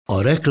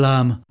A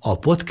reklám a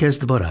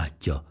podcast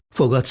barátja.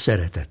 Fogad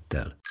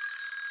szeretettel.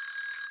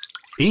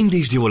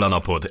 Indítsd jól a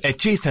napod egy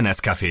csésze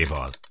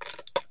Nescaféval.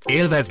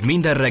 Élvezd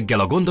minden reggel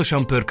a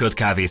gondosan pörkölt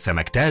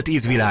kávészemek telt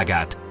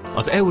ízvilágát,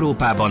 az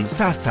Európában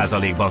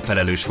 100%-ban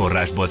felelős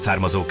forrásból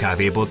származó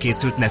kávéból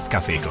készült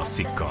Nescafé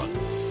klasszikkal.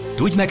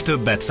 Tudj meg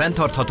többet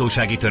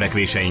fenntarthatósági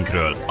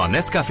törekvéseinkről a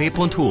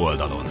nescafé.hu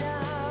oldalon.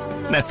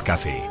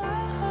 Nescafé.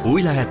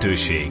 Új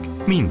lehetőség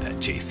minden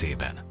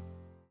csészében.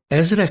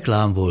 Ez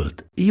reklám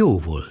volt, jó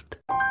volt.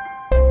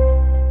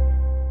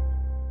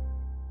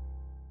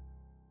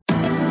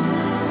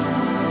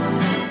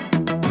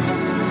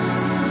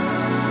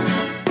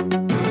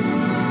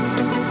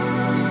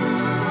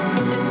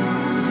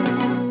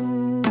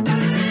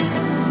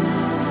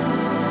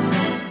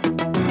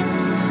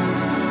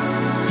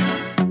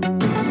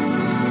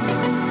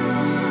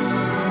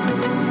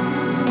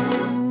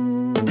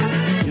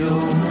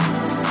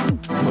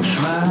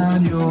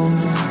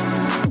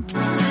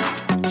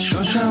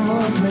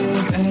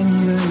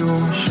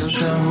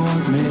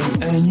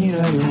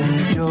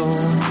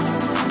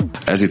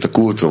 Ez itt a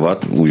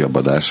kultrovat, újabb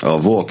adás, a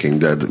Walking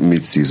Dead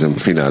mid-season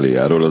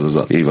fináléjáról, azaz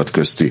a évad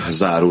közti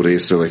záró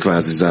részről, vagy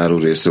kvázi záró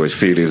részről, vagy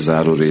fél év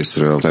záró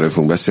részről erről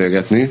fogunk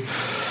beszélgetni.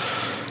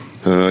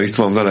 Itt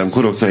van velem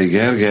Koroknai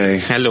Gergely.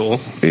 Hello.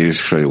 És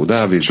Sajó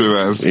Dávid.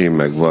 Csövez. Én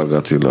meg Varga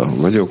Attila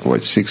vagyok,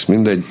 vagy Six,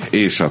 mindegy.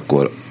 És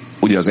akkor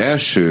ugye az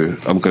első,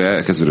 amikor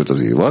elkezdődött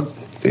az évad,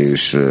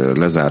 és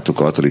lezártuk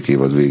a 6.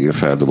 évad végén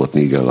feldobott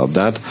Negan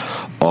labdát,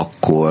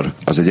 akkor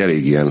az egy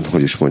elég ilyen,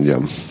 hogy is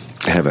mondjam,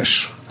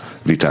 heves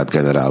vitát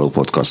generáló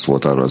podcast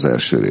volt arról az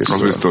első részről.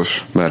 Az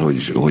biztos. Mert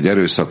hogy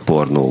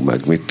erőszakpornó,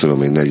 meg mit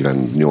tudom én,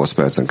 48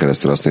 percen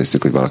keresztül azt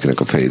néztük, hogy valakinek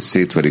a fejét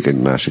szétverik, egy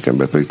másik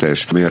ember pedig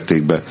teljes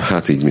mértékben,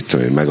 hát így mit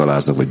tudom én,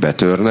 megaláznak, vagy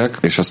betörnek,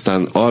 és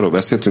aztán arról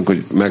beszéltünk,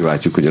 hogy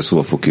meglátjuk, hogy ez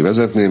hova fog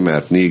kivezetni,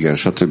 mert Negan,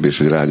 stb. És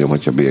hogy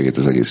rányomhatja a bélyegét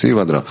az egész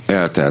évadra.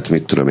 Eltelt,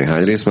 mit tudom én,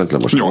 hány rész ment le?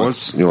 Most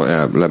 8.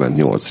 Lement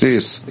 8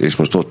 rész, és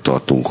most ott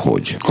tartunk,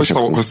 hogy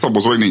Szabó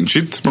Zoli nincs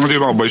itt, mert ő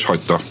abba is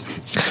hagyta.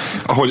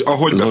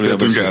 Ahogy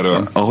beszéltünk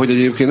erről. Ahogy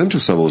egyébként nem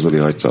csak Szabó Zoli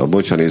hagyta abba,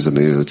 hogyha nézed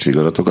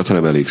nézettségadatokat,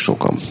 hanem elég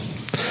sokan.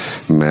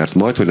 Mert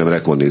majd, hogy nem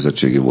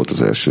rekordnézettségi volt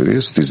az első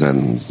rész,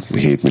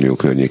 17 millió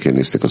környékén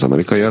nézték az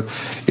amerikaiak,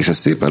 és ez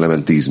szépen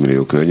lement 10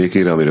 millió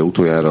környékére, amire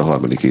utoljára a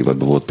 3.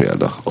 évadban volt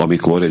példa.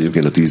 Amikor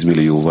egyébként a 10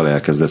 millióval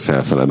elkezdett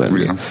felfele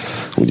menni.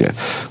 Ugye?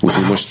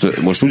 Úgyhogy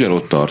most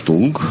ugyanott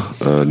tartunk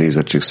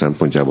nézettség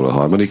szempontjából a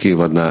 3.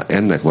 évadnál.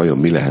 Ennek vajon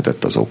mi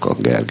lehetett az oka,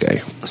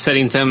 Gergely?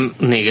 Szerintem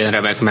Negan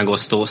remek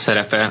megosztó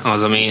szerepe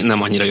az, ami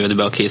nem annyira jött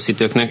be a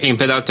készítőknek. Én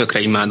például tökre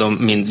imádom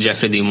mind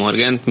Jeffrey Dean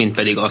Morgant, mind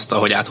pedig azt,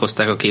 ahogy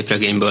áthozták a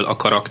képregényből a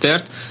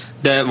karaktert,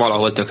 de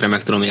valahol tökre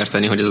meg tudom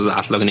érteni, hogy ez az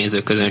átlag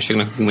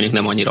nézőközönségnek mondjuk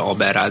nem annyira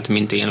aberrált,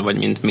 mint én, vagy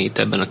mint mi itt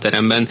ebben a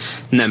teremben.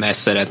 Nem ezt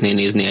szeretné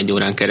nézni 1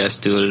 órán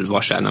keresztül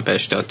vasárnap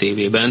este a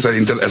tévében.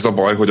 Szerinted ez a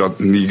baj, hogy a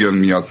Negan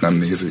miatt nem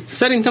nézik?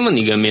 Szerintem a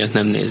Negan miatt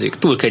nem nézik.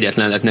 Túl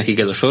kegyetlen lett nekik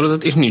ez a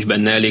sorozat, és nincs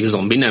benne elég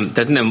zombi.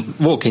 Tehát nem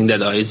Walking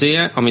Dead a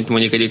izéje, amit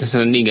mondjuk egyébként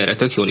szerintem Neganre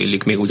tök jól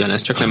illik még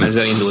ugyanez, csak nem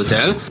ezzel indult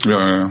el.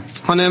 Ja.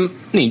 Hanem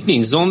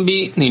nincs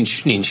zombi,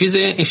 nincs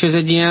izé, és ez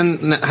egy ilyen,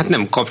 hát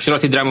nem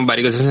kapcsolati dráma, bár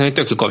igaz, hogy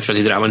tök jó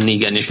kapcsolati dráma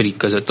Negan és Rick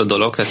között a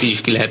dolog, tehát így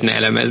is ki lehetne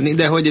elemezni,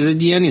 de hogy ez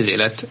egy ilyen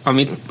izélet,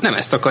 amit nem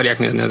ezt akarják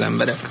nézni az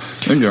emberek.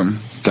 Igen.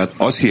 Tehát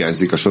az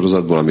hiányzik a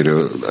sorozatból,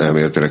 amiről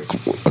elméletileg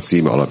a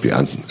címe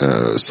alapján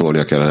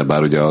szólnia kellene,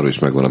 bár ugye arról is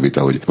megvan a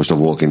vita, hogy most a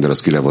Walking Dead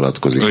az ki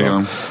levonatkozik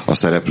a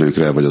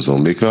szereplőkre, vagy a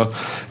zombikra,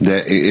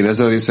 de én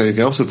ezzel a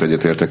részekkel abszolút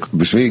egyetértek.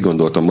 Most végig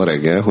gondoltam ma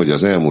reggel, hogy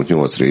az elmúlt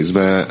 8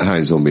 részben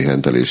hány zombi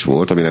hentelés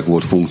volt, aminek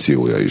volt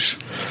funkciója is.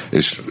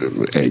 És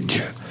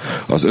egy.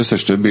 Az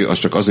összes többi az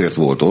csak azért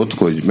volt ott,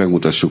 hogy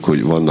megmutassuk,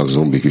 hogy vannak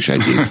zombik is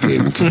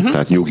egyébként.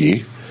 Tehát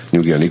nyugi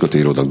a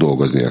Nikotérónak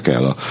dolgoznia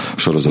kell a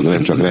sorozatban,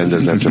 nem csak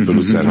rendez, nem csak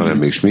producer, hanem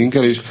még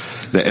sminkel is,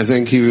 de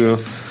ezen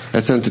kívül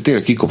egyszerűen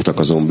tényleg kikoptak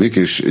a zombik,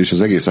 és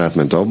az egész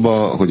átment abba,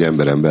 hogy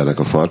embernek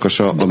a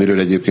farkasa, amiről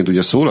egyébként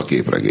ugye szól a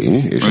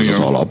képregény, és ez az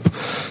alap,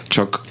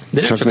 csak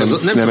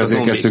nem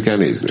ezért kezdtük el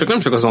nézni. Csak nem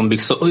csak a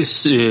zombik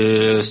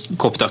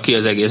koptak ki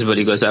az egészből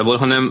igazából,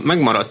 hanem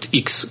megmaradt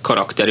X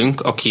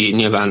karakterünk, aki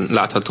nyilván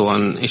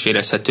láthatóan és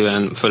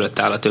érezhetően fölött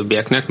áll a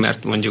többieknek,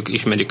 mert mondjuk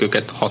ismerjük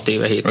őket 6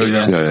 éve, 7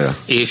 éve. Ja.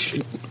 És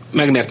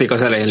megmerték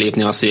az elején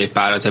lépni azt, hogy egy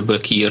párat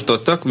ebből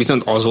kiírtottak,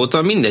 viszont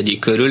azóta mindegyik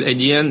körül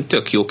egy ilyen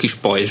tök jó kis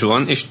pajzs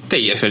van, és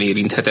teljesen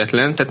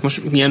érinthetetlen, tehát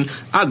most ilyen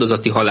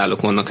áldozati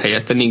halálok vannak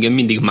helyette, igen,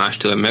 mindig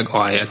mást öl meg,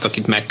 ahelyett,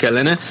 akit meg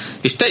kellene,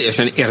 és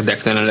teljesen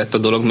érdektelen lett a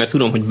dolog, mert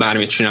tudom, hogy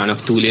bármit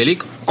csinálnak,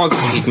 túlélik, azok,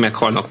 akik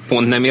meghalnak,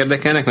 pont nem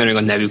érdekelnek, mert még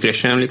a nevükre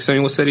sem emlékszem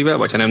jószerivel,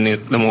 vagy ha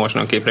nem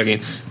olvasnak a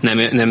képregényt,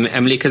 nem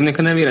emlékeznek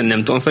a nevére,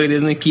 nem tudom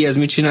felidézni, ki ez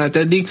mit csinált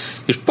eddig,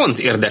 és pont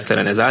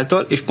érdektelen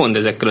ezáltal, és pont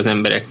ezekkel az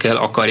emberekkel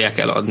akarják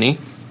eladni.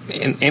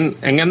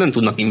 Engem nem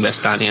tudnak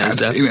investálni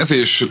ezzel. Hát én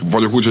ezért is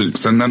vagyok úgy, hogy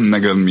szerintem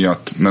Negan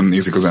miatt nem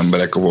nézik az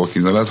emberek a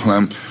Walking Dead-et,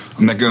 hanem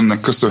a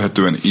Negannek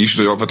köszönhetően is,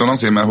 de alapvetően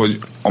azért, mert hogy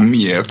a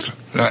miért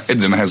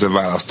egyre nehezebb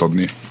választ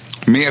adni.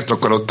 Miért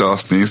akarod te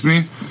azt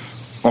nézni,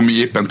 ami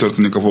éppen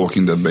történik a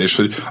Walking Deadben, és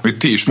hogy amit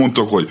ti is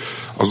mondtok, hogy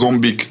a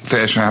zombik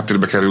teljesen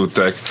háttérbe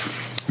kerültek,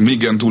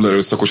 igen, túl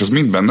erőszakos, ez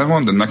mind benne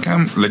van, de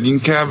nekem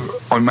leginkább,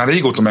 ami már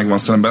régóta megvan,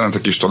 szerintem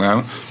bennetek is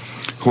talán,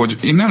 hogy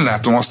én nem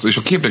látom azt, és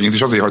a képregényt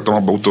is azért hagytam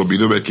abba utóbbi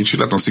időben egy kicsit,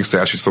 látom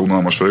Six-es is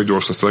unalmas vagyok,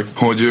 gyors leszek,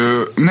 hogy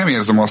nem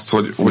érzem azt,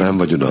 hogy nem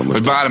vagy unalmas.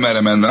 Hogy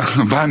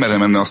bármerre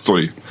menne a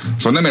sztori.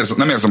 Szóval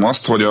nem érzem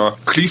azt, hogy a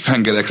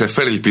cliffhangerekre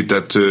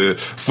felépített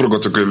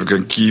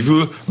forgatókönyveken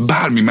kívül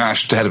bármi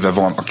más terve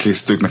van a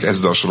készítőknek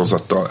ezzel a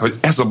sorozattal. Hogy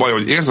ez a baj,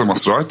 hogy érzem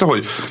azt rajta,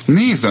 hogy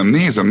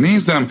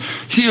nézem,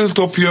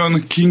 Hilltop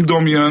jön,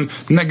 Kingdom jön,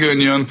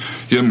 Negan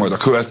jön majd a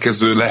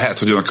következő, lehet,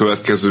 hogy jön a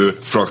következő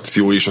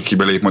frakció is, aki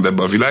belép majd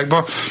ebbe a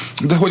világba,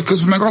 de hogy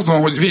közben meg az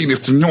van, hogy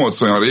végignéztünk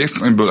 8 olyan részt,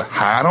 amiből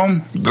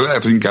 3, de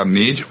lehet, hogy inkább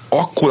 4,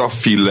 akkora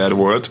filler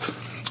volt,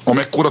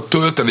 amekkora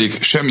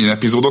töltelék semmilyen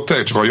epizódot,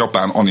 tényleg csak a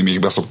japán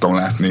animékbe szoktam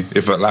látni.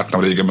 Éppen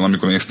láttam régebben,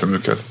 amikor néztem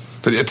őket.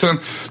 Tehát egyszerűen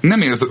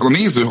nem érzem, a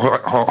néző,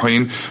 ha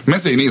én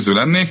mezei néző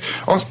lennék,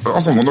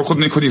 azon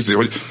gondolkodnék, hogy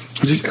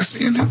ez,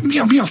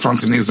 mi a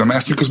franci nézzem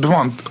ezt, miközben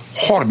van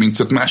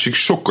 35 másik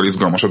sokkal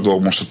izgalmasabb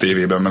dolog most a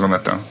tévében, meg a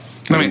neten.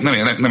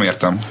 Nem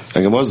értem.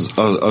 Engem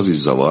az is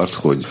zavart,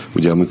 hogy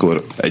ugye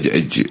amikor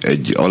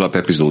egy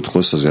alapepizód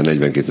hossz, az olyan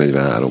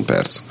 42-43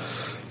 perc.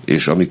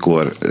 És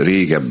amikor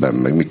régebben,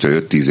 meg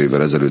 5-10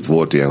 évvel ezelőtt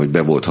volt ilyen, hogy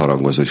be volt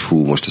harangozva, hogy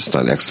fú, most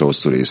aztán extra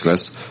hosszú rész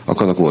lesz,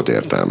 akkor annak volt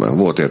értelme.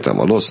 Volt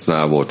értelme a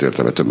Lost-nál, volt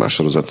értelme több más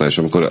sorozatnál, és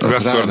amikor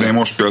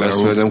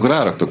amikor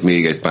ráraktak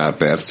még egy pár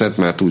percet,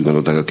 mert úgy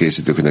gondolták a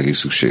készítők, hogy nekik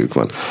szükségük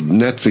van.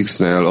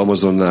 Netflixnél,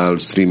 Amazonnál,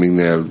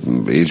 streamingnél,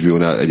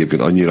 HBO-nál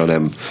egyébként annyira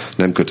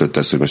nem kötött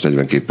ez, hogy most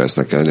 42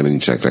 percnek kell, nem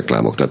nincsenek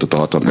reklámok, tehát ott a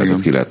 60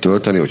 percet ki lehet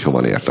tölteni, hogyha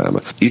van értelme.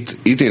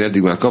 Itt én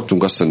eddig már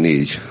kaptunk azt a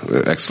 4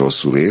 extra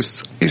hosszú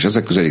részt, és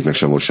ezek közül egyiknek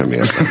sem volt semmi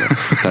értelme.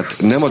 Tehát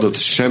nem adott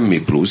semmi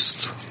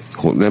pluszt,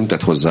 nem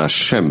tett hozzá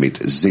semmit,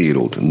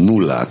 zérót,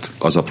 nullát,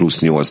 az a plusz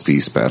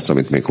 8-10 perc,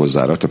 amit még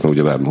hozzáraktak, mert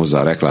ugye hozzá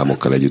a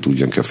reklámokkal együtt úgy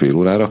jön ki a fél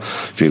órára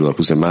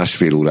plusz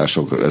másfél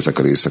órások ezek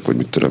a részek, hogy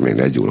mit tudom én,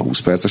 1 óra 20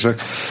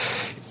 percesek,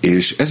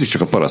 és ez is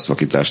csak a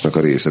parasztvakításnak a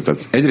része.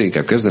 Tehát egyre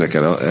inkább kezdenek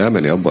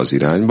elmenni abba az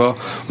irányba,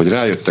 hogy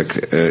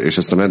rájöttek, és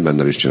ezt a Mad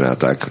Men-nel is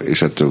csinálták,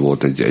 és ettől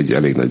volt egy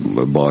elég nagy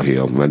balhé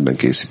a Mad Men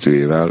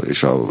készítőjével,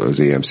 és az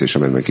EMC és a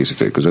Mad Men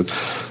készítői között,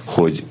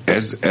 hogy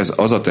ez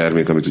az a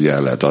termék, amit ugye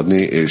el lehet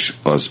adni, és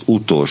az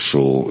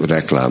utolsó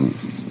reklám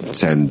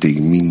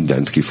centig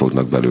mindent ki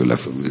fognak belőle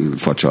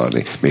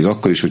facsarni. Még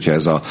akkor is, hogyha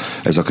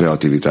ez a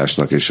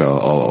kreativitásnak és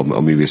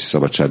a művészi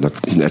szabadságnak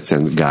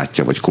egyszerűen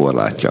gátja vagy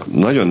korlátja.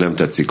 Nagyon nem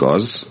tetszik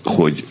az,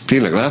 hogy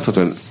tényleg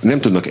láthatóan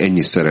nem tudnak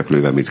ennyi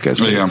szereplővel mit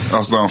kezdeni. Igen,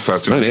 az nagyon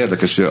feltűnő. Nagyon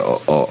érdekes, hogy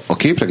a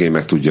képregény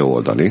meg tudja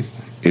oldani,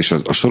 és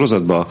a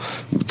sorozatban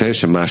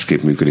teljesen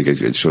másképp működik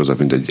egy sorozat,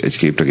 mint egy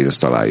képregény,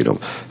 ezt aláírom.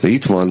 De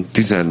itt van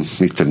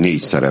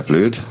 14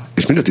 szereplőd,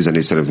 és mind a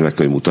 14 szereplőt meg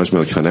kell, hogy mutasd,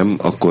 mert hogyha nem,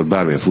 akkor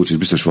bármilyen furcsa,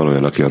 biztos van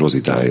olyan, aki a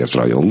Rozitáért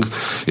rajong,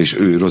 és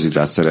ő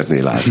Rozitát szeretné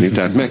látni,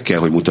 tehát meg kell,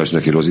 hogy mutasd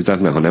neki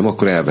Rozitát, mert ha nem,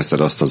 akkor elveszed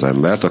azt az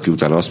embert, aki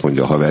utána azt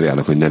mondja a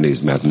haverjának, hogy ne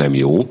nézd, mert nem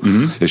jó,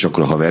 és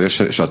akkor a haverja,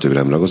 stb.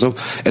 Nem ragozom.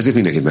 ezért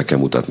mindenkit meg kell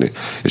mutatni.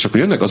 És akkor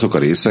jönnek azok a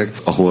részek,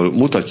 ahol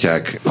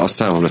mutatják azt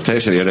számomra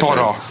teljesen érdekes.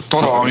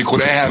 Tara,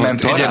 amikor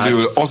elment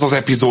egyedül, az az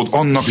epizód,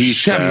 annak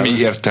semmi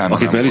értelme.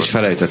 Akit már is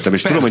felejtettem,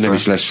 és tudom, hogy nem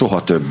is lesz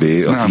soha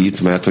többé a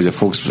hit, mert hogy a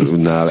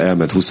Fox-nál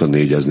elment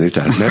 24-ezni,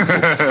 tehát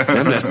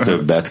nem lesz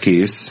többet,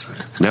 kész.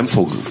 Nem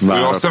fog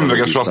váratlanul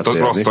visszatérni.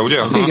 A szemüveges rasta,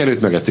 ugye? Igen,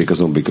 őt megették a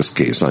zombik, az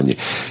kész, annyi.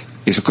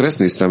 És akkor ezt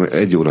néztem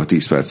 1 óra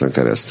 10 percen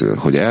keresztül,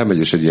 hogy elmegy,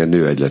 és egy ilyen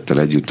nőegylettel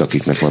együtt,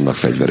 akiknek vannak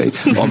fegyverei.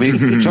 Ami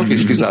csak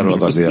és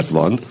kizárólag azért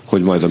van,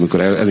 hogy majd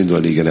amikor elindul a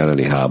Negan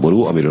elleni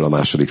háború, amiről a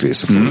második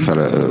része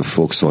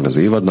fog szólni az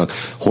évadnak,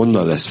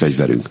 honnan lesz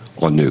fegyverünk?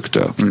 A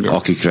nőktől,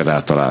 akikre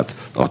rátalált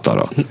a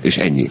Tara. És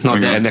ennyi.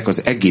 Ennek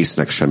az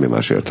egésznek semmi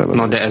más értelme.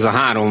 Na de ez a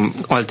 3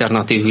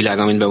 alternatív világ,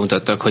 amit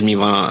bemutattak, hogy mi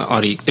van a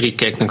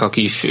Rickeknek a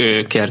kis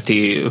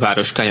kerti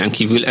városkáján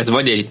kívül, ez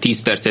vagy egy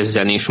 10 perces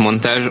zenés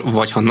montázs,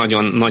 vagy ha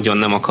nagyon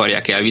nem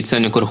akarják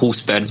elviccelni, akkor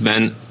 20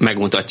 percben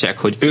megmutatják,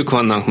 hogy ők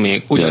vannak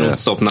még, ugyanúgy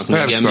szopnak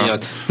még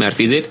emiatt,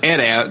 mert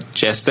erre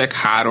elcsesztek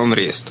 3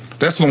 részt.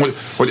 De ezt mondom,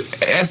 hogy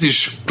ez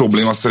is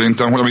probléma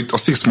szerintem, hogy amit a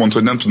Six mond,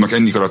 hogy nem tudnak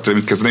ennyi karakterrel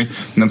mit kezdeni,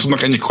 nem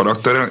tudnak ennyi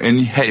karakterrel,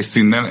 ennyi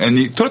helyszínnel,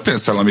 ennyi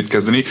történetszellel mit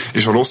kezdeni,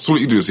 és a rosszul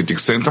időzítik.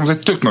 Szerintem ez egy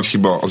tök nagy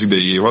hiba az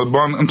idei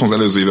évadban, nem tudom, az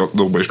előző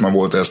évadokban is már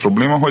volt ez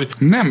probléma, hogy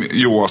nem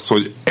jó az,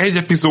 hogy egy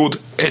epizód,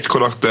 egy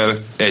karakter,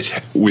 egy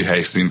új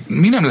helyszín.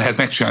 Mi nem lehet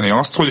megcsinálni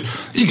azt, hogy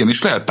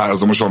igenis lehet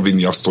párhuzamosan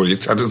vinni a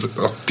sztorit. Hát ez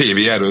a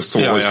tévé erről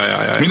szól, hogy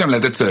mi nem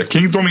lehet egyszerre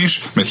Kingdom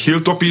is, meg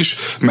Hilltop is,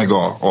 meg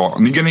a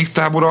Nigenék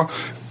tábora.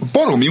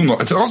 Baromi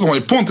az van,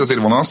 hogy pont ezért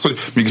van az, hogy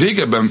még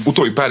régebben,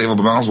 utóbbi pár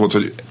évben az volt,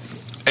 hogy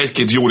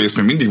 1-2 jó rész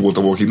még mindig volt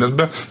a Walking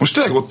Deadben, most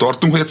tényleg ott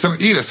tartunk, hogy egyszerűen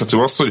érezhető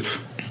az, hogy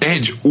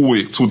egy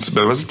új cucc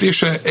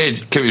bevezetése,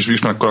 egy kevésbé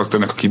ismert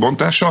karakternek a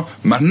kibontása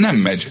már nem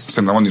megy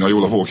szerintem annyira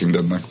jól a Walking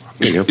Deadnek.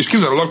 És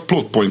kizárólag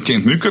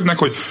plotpointként működnek,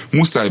 hogy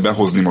muszáj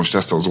behozni most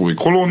ezt az új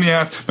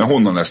kolóniát, mert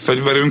honnan lesz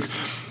fegyverünk.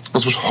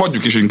 azt most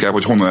hagyjuk is inkább,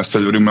 hogy honnan ezt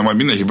fegyverünk, mert majd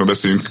mindenképpen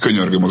beszélünk,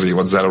 könyörgöm az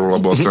évad záróról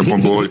abban a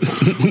szempontból, hogy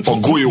a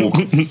golyók,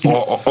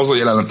 az a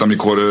jelenet,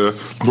 amikor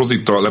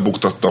Rosita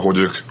lebuktatta, hogy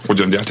ők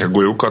hogyan gyártják a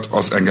golyókat,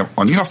 az engem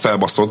annyira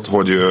felbaszott,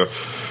 hogy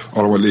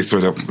arra majd légy szó,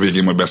 hogy a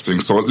végén majd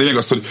beszélünk. Szóval lényeg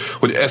az,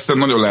 hogy ezt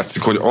nagyon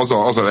látszik, hogy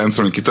az a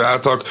rendszer, amit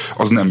kitaláltak,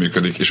 az nem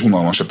működik, és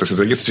unalmasabb teszi az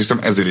egész, és hiszem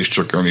ezért is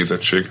csökken a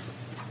nézettség.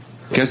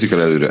 Kezdjük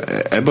el előre.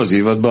 Ebben az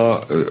évadban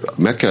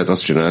meg kellett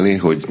azt csinálni,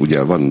 hogy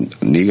ugye van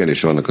Negan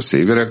és vannak a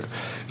széverek,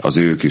 az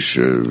ők is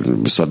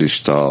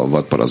szadista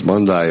vadparasz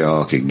bandája,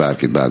 akik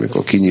bárkit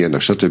bármikor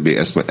kinyírnak, stb.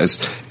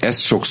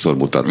 Ezt sokszor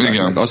mutatták.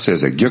 Meg. Azt, hogy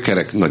ezek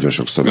gyökerek, nagyon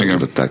sokszor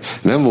megmutatták.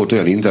 Nem volt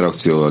olyan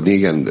interakció a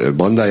Negan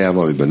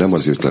bandájával, amiben nem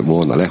az jött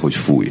volna le, hogy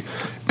fúj.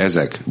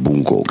 Ezek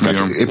bunkók.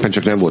 Tehát éppen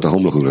csak nem volt a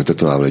homlokukra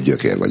tetoválva, hogy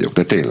gyökér vagyok.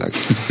 De tényleg.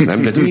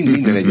 Nem? De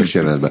minden egyes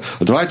jelenetben.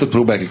 A Dwightot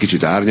próbálják egy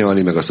kicsit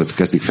árnyalni, meg azt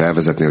kezdik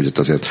felvezetni, hogy ott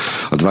azért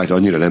a Dwight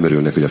annyira nem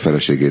örülnek, hogy a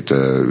feleségét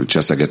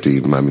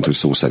cseszegeti, mármint hogy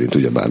szó szerint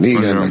ugyebár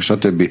Negan, meg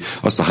stb.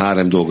 Azt a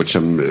harem dolgot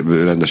sem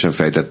rendesen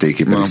fejtették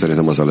ki, pedig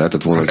szerintem azzal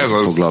lehetett volna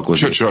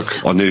foglalkozni.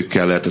 A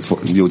nőkkel lehetett,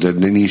 jó, de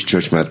nincs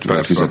csöcs,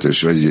 mert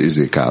fizetős,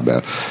 vagy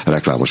kábel,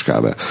 reklámos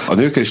kábel. A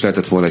nőkkel is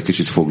lehetett volna egy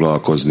kicsit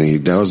foglalkozni,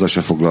 de azzal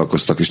se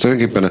foglalkoztak. És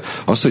tulajdonképpen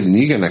az, hogy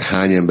Negannek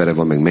hány embere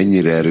van, meg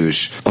mennyire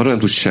erős, arra nem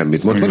tud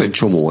semmit. Most van egy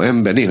csomó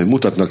ember, néha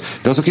mutatnak,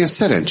 de azok ilyen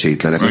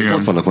szerencsétlenek, hogy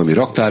ott vannak valami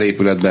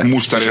raktárépületben,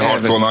 és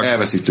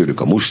elveszik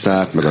tőlük a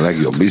mustárt, meg a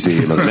legjobb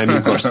meg a nem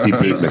lyukas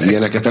cipőt, meg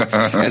ilyeneket.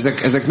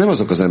 Ezek nem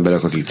azok az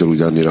emberek, akiktől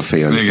úgy annyira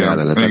félni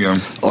kellene.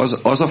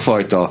 Az a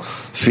fajta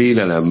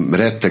félelem,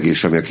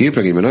 rettegés, ami a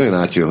képregényben nagyon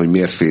átjön, hogy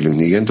miért félünk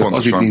Negantől,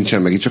 az itt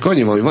nincsen meg. Itt csak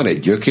annyi van, hogy van egy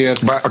gyökér.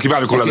 Aki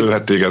bármikor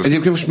lelőhet téged.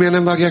 Egyébként most miért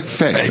nem vágják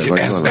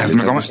fejbe?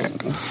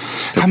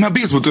 Hát már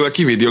baseballtől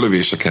kivédi a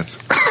lövéseket.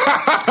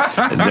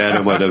 De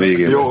erről majd a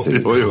végén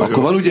beszélünk.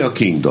 Akkor van ugye a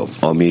Kingdom,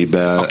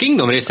 amiben... A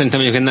Kingdom rész szerintem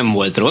egyébként nem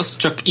volt rossz,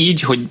 csak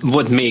így, hogy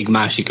volt még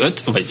másik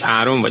 5, vagy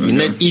 3, vagy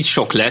minden, így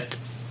sok lett,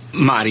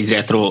 már így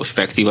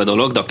retrospektív a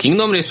dolog, de a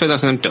Kingdom rész például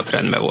szerintem tök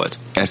rendben volt.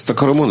 Ezt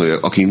akarom mondani, hogy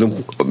a Kingdom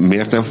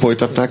miért nem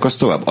folytatnák azt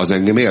tovább? Az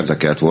engem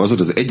érdekelt volna. Az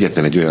volt az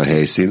egyetlen egy olyan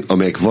helyszín,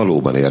 amelyik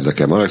valóban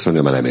érdekel.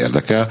 Alexander már nem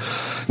érdekel.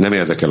 Nem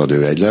érdekel a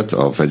Dőegylet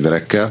a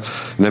fegyverekkel.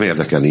 Nem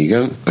érdekel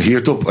Negan.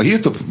 A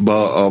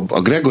Hilltopban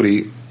a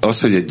Gregory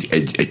az, hogy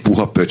egy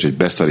puha pöcs, egy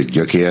beszarít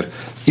gyökér,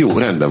 jó,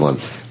 rendben van.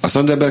 A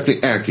Sander Berkeley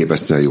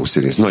elképesztően jó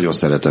színész. Nagyon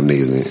szeretem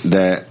nézni.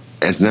 De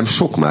ez nem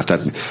sok már.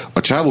 Tehát a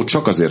csávót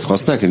csak azért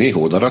használják, hogy néha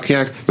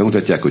odarakják,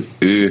 bemutatják, hogy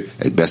ő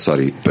egy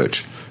beszari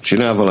pöcs.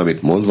 Csinál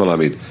valamit, mond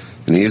valamit,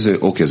 néző,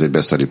 oké, ez egy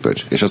beszari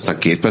pöcs. És aztán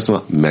 2 perc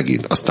van,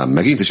 megint. Aztán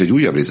megint, és egy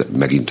újabb része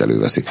megint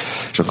előveszik.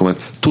 És akkor már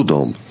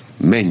tudom,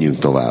 menjünk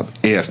tovább,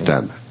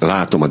 értem,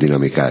 látom a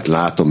dinamikát,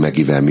 látom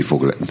Megivel mi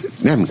fog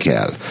nem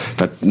kell.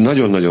 Tehát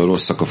nagyon-nagyon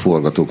rosszak a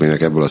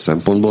forgatókönyvek ebből a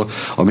szempontból,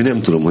 ami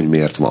nem tudom, hogy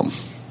miért van.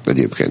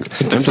 Egyébként.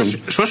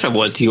 Sose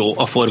volt jó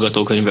a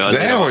forgatókönyve a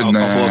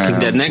Walking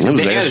Deadnek,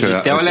 de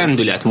elvitte a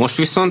lendület. Most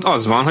viszont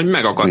az van, hogy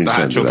megakadt a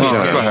hátsó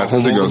a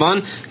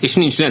homokban, és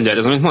nincs lendület.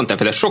 Ez, amit mondtál,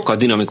 például sokkal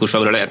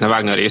dinamikusabbra lehetne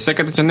vágni a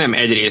részeket, hogyha nem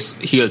egy rész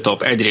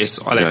Hilltop, egy rész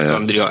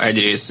Alexandria, egy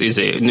rész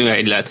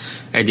Nőegylet,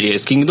 egy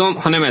rész Kingdom,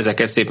 hanem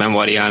ezeket szépen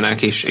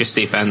variálnák, és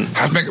szépen...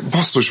 Hát meg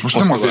basszus, most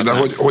nem azért, de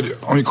hogy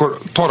amikor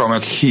Tara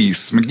meg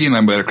Heath, meg ilyen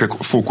emberekre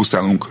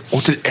fókuszálunk,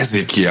 ott egy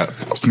Ezekiel,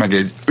 azt meg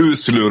egy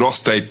őszülő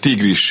rasta egy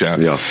tigrissel.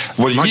 Ja.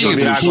 Vagy nagyon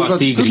drága a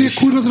tigris.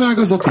 Kurva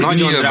drága az a tigris.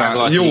 Nagyon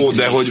drága a tigris. Jó,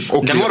 de hogy...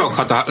 Okay, de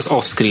moroghat az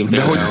off-screen.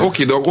 De hogy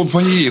oké, de ott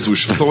van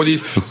Jézus. Szóval, hogy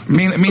így...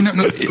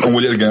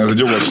 Amúgy igen, ez egy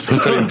jogos,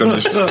 szerintem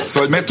is.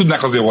 Szóval, meg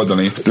tudnák azért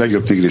oldani.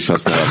 Legjobb tigris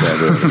használat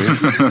elvörni.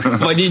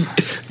 Vagy így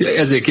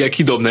Ezekiel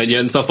kidobna egy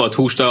ilyen cafat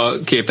húst a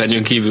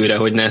képernyőn kívülre,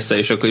 hogy ne esze,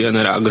 és akkor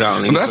jön rá a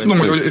growling. De azt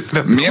mondom, hogy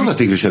miért a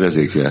tigris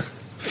Ezekiel?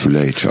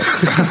 Fülei csak.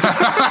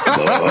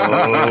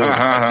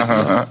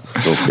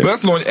 Okay. De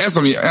azt mondom, hogy ez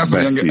ami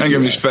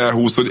engem is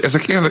felhúz, hogy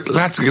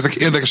látszik, ezek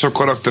érdekesebb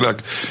karakterek,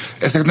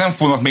 ezek nem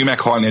fognak még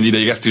meghalni egy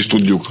ideig, ezt is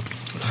tudjuk.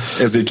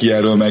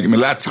 Ezekielről mert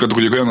látszik,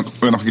 hogy olyanok,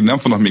 akik nem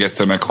fognak még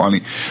egyszer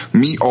meghalni.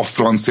 Mi a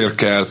francért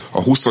kell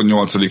a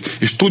 28.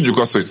 és tudjuk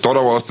azt, hogy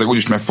Tara valószínűleg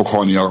úgyis meg fog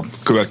halni a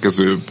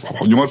következő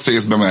 8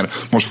 részben,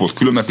 mert most volt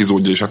külön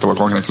epizódja, és hát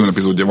valakinek külön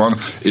epizódja van,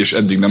 és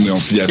eddig nem nagyon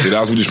figyeltél rá,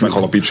 az úgyis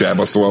meghal a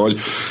picsába, szóval, hogy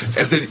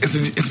ez egy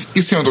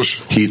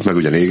iszonyatos... Heath meg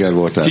ugye néger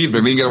volt. Heath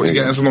meg néger volt,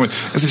 igen, ezt mondom, hogy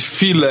ez egy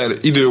filler,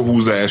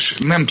 időhúzás,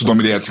 nem tudom,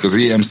 mire játszik az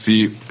AMC,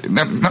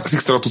 nem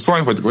Sixter tudsz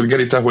szólni, vagy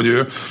Gerita,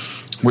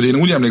 hogy én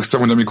úgy emlékszem,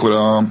 hogy amikor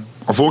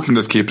a Walking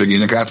Dead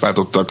képregények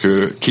átváltottak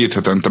 2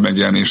 hetente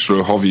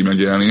megjelenésről havi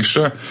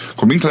megjelenésre,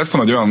 akkor mintha lett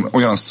volna egy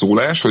olyan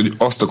szólás, hogy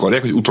azt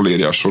akarják, hogy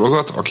utolérje a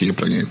sorozat a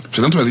képregényt. És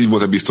ez nem tudom, ez így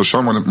volt-e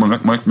biztosan,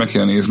 majd meg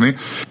kell nézni.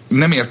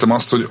 nem értem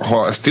azt, hogy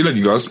ha ez tényleg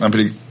igaz, mert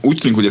pedig úgy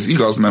tűnik, hogy ez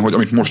igaz, mert hogy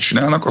amit most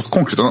csinálnak, az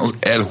konkrétan az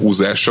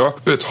elhúzása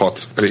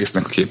 5-6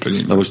 résznek a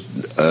képregényben. Na most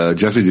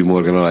Jeffrey D.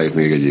 Morgan aláírt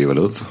még egy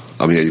évadot,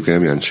 ami egyébként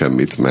nem jelent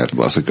semmit, mert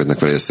az, hogy kötnek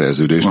vele egy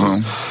szerződést,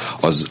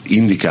 az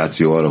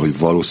indikáció arra, hogy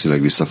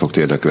valószínűleg vissza fog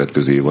térni a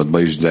következő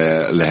évadba is,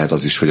 de lehet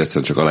az is, hogy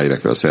egyszerűen csak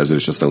aláírják vele a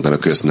szerződést, aztán utána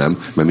kösz nem,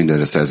 mert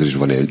mindenre szerződés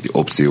van egy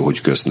opció,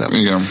 hogy kösz nem.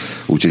 Igen.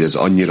 Úgyhogy ez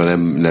annyira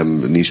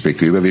nincs még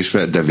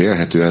kőbevésve, de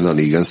vélhetően a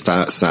Negan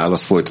szál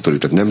az folytatódik,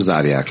 tehát nem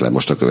zárják le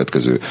most a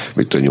következő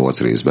 8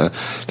 részben.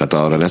 Tehát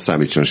arra ne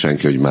számítson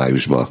senki, hogy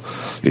májusban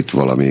itt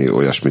valami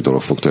olyasmi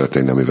dolog fog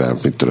történni, amivel,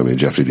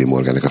 Jeffrey D.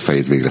 Morgannek a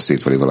fejét végre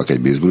szétveri valaki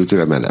egy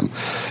baseballütővel, mert nem.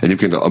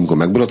 Egyébként, amikor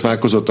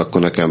megborotválkozott,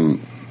 akkor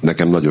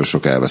nekem nagyon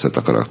sok elveszett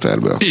a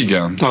karakterből.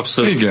 Igen.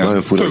 Abszolút. Igen.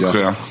 Nagyon fura,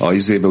 hogy a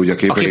izébe, ugye a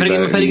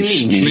képregényben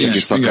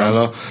nincs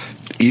szakálla.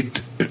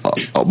 Itt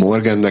a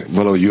Morgannek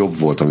valahogy jobb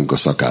volt, amikor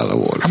szakálla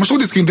volt. Hát most úgy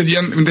néz ki,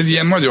 mint egy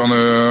ilyen nagyon...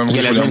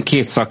 Jelezem,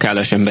 2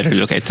 szakállas ember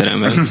ülök egy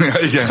teremben.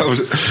 Igen, de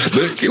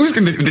úgy néz ki,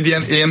 mint egy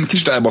ilyen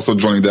kis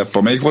elbaszott Johnny Depp.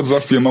 Melyik volt az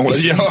a film, ahol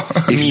egy ilyen...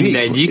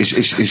 Mindegyik.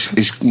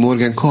 És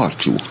Morgan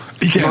karcsú.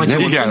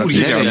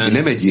 Igen.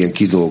 Nem egy ilyen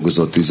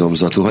kidolgozott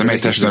izomzatú, hanem egy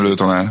testnevelő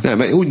tanár.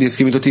 Nem, úgy néz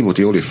ki, mint a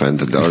Timothy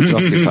Olyphant, de a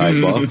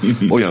Justified-ban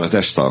olyan a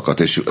testalkat,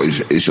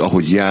 és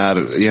ahogy jár,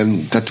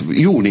 ilyen, tehát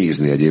jó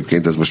nézni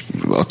egyébként, ez most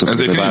attól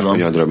függetlenül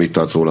Várkonyi Andra mit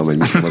tart rólam, hogy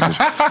mit tudom,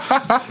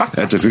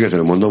 ettől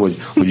függetlenül mondom,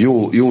 hogy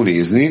jó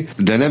nézni,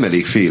 de nem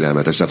elég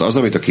félelmetes. Tehát az,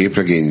 amit a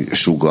képregény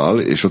sugall,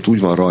 és ott úgy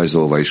van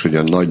rajzolva is, hogy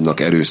a nagynak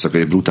erőszak,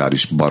 egy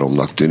brutális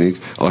baromnak tűnik,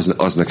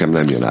 az nekem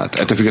nem jön át.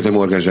 Ettől függetlenül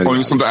Morgan zseniális. Ami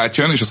viszont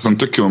átjön, és azt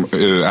mondom, tök jó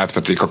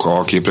átvették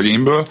a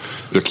képregényből,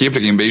 hogy a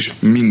képregényben is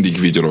mindig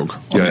vigyorog.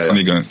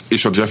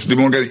 És a Jeff D.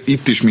 Morgan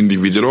itt is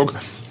mindig vigyorog.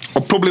 A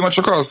probléma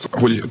csak az,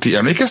 hogy ti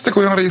emlékeztek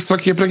olyan részre a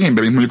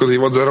képregényben, mint mondjuk az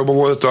évadzáróban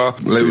volt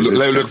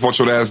leülök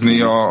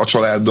vacsorázni a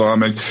családdal,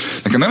 meg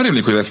nekem nem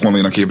rémlik, hogy lett volna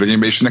én a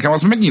képregényben, és nekem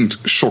az megint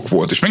sok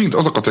volt, és megint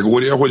az a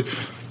kategória, hogy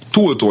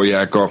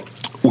túltolják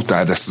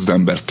utád ezt az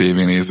ember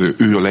tévénéző,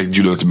 ő a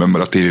leggyűlöltebb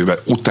ember a tévében,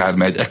 utád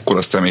megy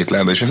ekkora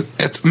szemétlen, és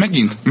ez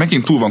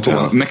megint túl van.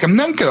 Ja. Nekem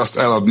nem kell azt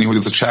eladni, hogy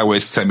ez a csávó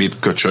egy szemét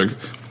köcsög.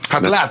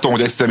 Hát látom,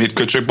 hogy egy szemét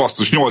köcsög,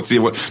 basszus, 8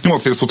 év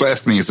óta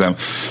ezt nézem.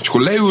 És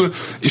akkor leül,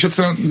 és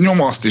egyszerűen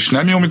nyom azt is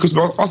nem jó,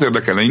 miközben az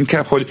érdekelne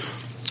inkább, hogy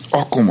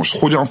akkor most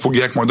hogyan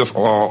fogják majd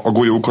a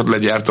golyókat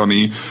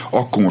legyártani,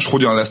 akkor most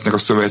hogyan lesznek a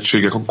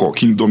szövetségek, akkor a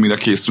Kingdom mire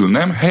készül,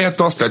 nem?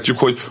 Helyette azt látjuk,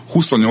 hogy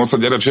 28.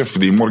 gyere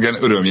Jeffrey D. Morgan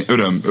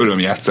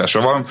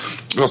örömjátszása van,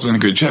 és azt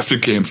mondják, hogy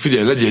Jeffrey-kém,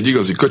 figyelj, legyél egy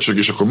igazi köcsög,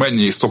 és akkor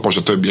menj és szopas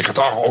a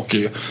többieket.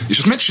 Oké. És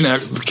azt megcsinál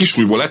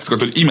kisújból látszik,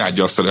 hogy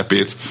imádja a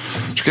szerepét.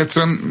 Csak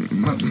egyszerűen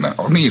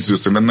a néző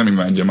szerintem nem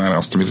imádja már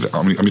azt,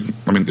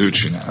 amit ő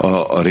csinál.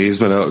 A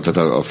részben,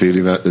 tehát a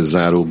fél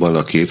záróban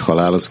a 2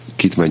 halál, az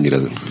kit mennyire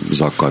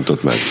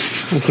zakkantott meg?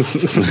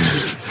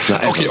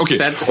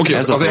 Oké.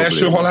 Az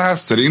első halál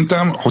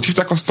szerintem, hogy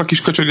hívták azt a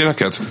kis köcsög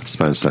gyereket?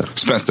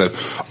 Spencer.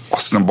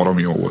 Azt nem barom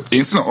jó volt.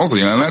 Én szerintem az a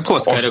jelenet...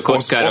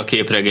 Kockára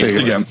képregény.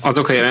 Igen.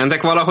 Azok a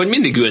jelenetek valahogy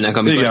mindig ülnek,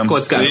 amikor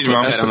kockára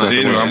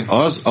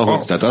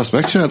van. Tehát azt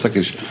megcsináltak,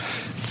 és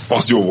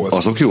az jó volt.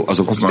 Azok jó,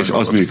 és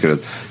az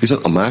működött.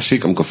 Viszont a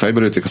másik, amikor fejbe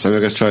lőtték a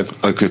szemüveges csajt,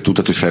 akkor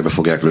tudtad, hogy fejbe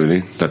fogják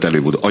lőni. Tehát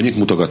előbb annyit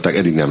mutogatták,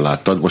 eddig nem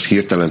láttad. Most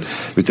hirtelen,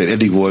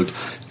 eddig volt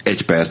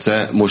 1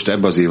 perce, most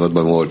ebben az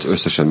évadban volt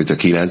összesen, mint a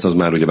 9, az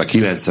már ugyebár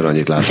 9-szer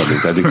annyit láttad,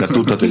 mint eddig. Tehát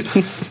tudtad, hogy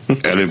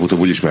előbb-utóbb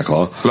úgyis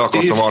meghal. Le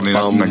akarta varni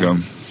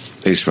nekem.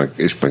 És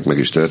meg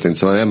is történt.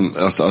 Szóval nem,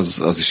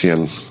 az is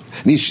ilyen,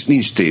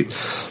 nincs tét.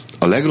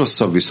 A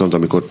legrosszabb viszont,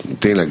 amikor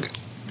tényleg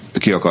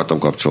ki akartam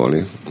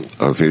kapcsolni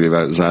a fél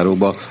éve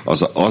záróba,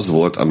 az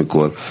volt,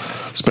 amikor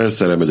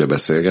Spencerrel megy a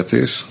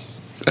beszélgetés,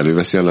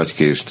 előveszi a nagy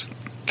kést,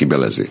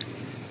 kibelezi,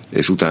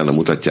 és utána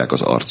mutatják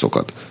az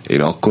arcokat.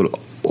 Én akkor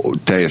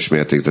teljes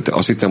mértékben,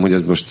 azt hittem, hogy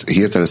ez most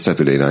hirtelen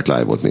Saturday Night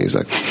Live-ot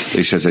nézek.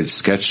 És ez egy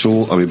sketch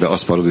show, amiben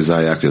azt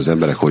parodizálják, hogy az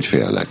emberek hogy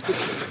félnek.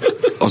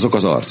 Azok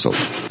az arcok.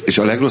 És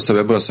a legrosszabb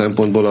ebből a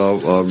szempontból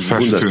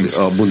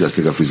a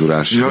Bundesliga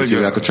frizurás. Hogy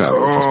hívják a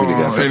csávot? Azt mindig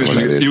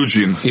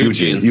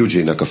elfelejtem.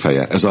 Eugene-nek a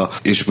feje.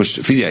 És most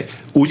figyelj,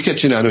 úgy kell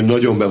csinálni, hogy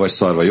nagyon be vagy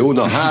szarva, jó?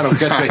 Na,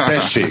 3-2-1,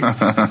 tessék!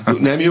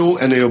 Nem jó,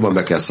 ennél jobban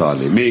be kell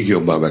szarni. Még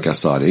jobban be kell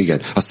szarni,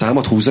 igen. A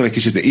számot húzzam egy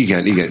kicsit,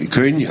 igen.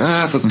 Könny,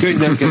 az könny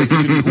nem kell, egy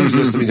kicsit húzd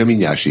össze, mint a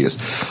mindjárt sírsz.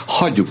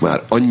 Hagyjuk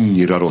már,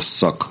 annyira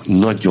rosszak,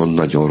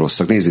 nagyon-nagyon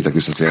rosszak. Nézzétek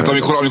vissza. Hát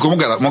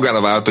amikor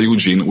magára vált a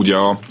Eugene, ugye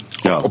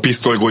a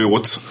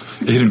pisztolygolyót,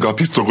 érünk a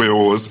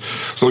pisztolygolyóhoz.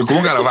 Szóval amikor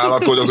magára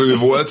vállalta, hogy az ő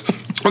volt,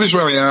 az is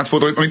olyan jelenet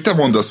volt, amit te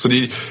mondasz, hogy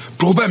így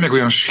próbálj meg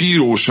olyan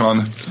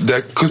sírósan,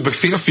 de közben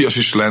férfias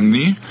is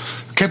lenni,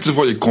 kettőt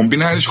vagy egy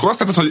kombinál, és akkor azt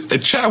látod, hogy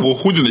egy csávó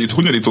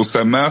hunyorító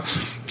szemmel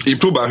így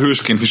próbál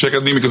hősként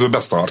viselkedni, miközben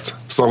beszart.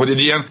 Szóval, hogy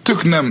egy ilyen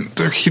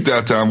tök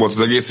hiteltelen volt az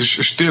egész,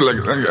 és tényleg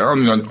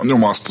annyira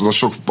nyomaszt az a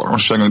sok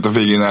baromság, amit a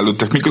végén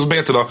előttek. Miközben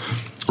érted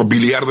a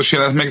biliárdos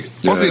jelenet meg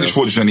azért is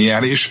volt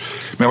zseniális,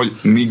 mert hogy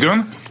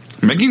Negan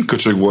megint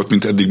köcsög volt,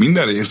 mint eddig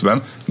minden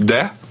részben,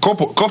 de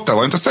kaptál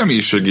valamit a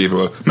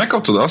személyiségéből.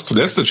 Megkaptad azt, hogy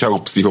ezt a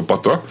csávó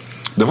pszichopata,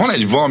 de van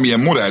egy valamilyen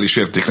morális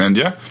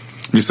értékrendje,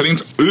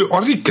 miszerint ő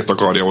a Ricket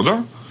akarja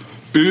oda,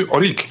 ő a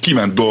Rick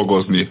kiment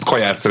dolgozni,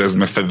 kaját szerezni,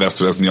 meg fegyvert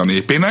szerezni a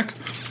népének,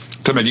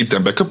 te meg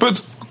itten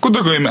beköpöd, akkor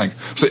dögölj meg.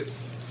 Szóval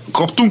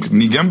kaptunk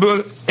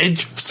Neganből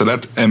egy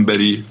szelet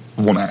emberi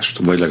vonást.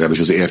 Vagy legalábbis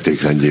az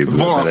értékrendjéből.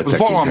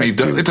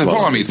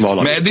 Valamit.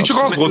 Mert eddig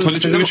csak az volt,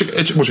 hogy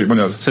ő csak most így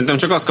mondjad. Szerintem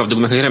csak azt kaptuk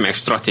meg, hogy remek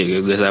stratégia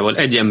igazából.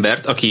 Egy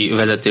embert, aki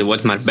vezető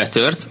volt, már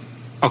betört,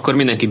 akkor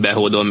mindenki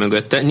behódol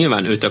mögötte.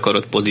 Nyilván őt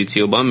akarott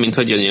pozícióban, mint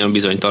hogy jön olyan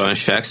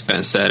bizonytalanság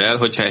Spencerrel,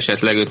 hogyha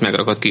esetleg őt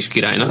megrakott kis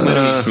királynak,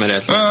 mert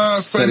ismeretlen.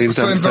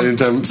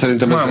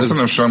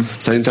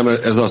 Szerintem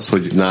ez az,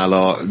 hogy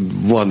nála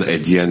van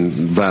egy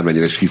ilyen,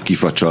 bármennyire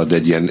kifacsad,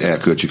 egy ilyen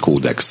erkölcsi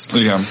kódex.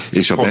 Igen,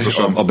 és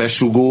a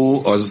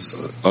besugó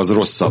az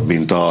rosszabb,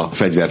 mint a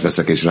fegyvert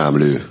veszek és rám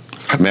lő.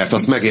 Mert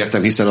azt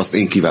megértem, hiszen azt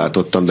én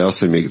kiváltottam, de az,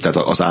 hogy még tehát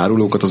az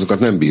árulókat, azokat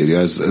nem bírja,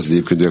 ez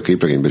egyébként a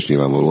képregényben is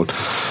nyilvánvaló volt.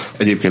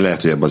 Egyébként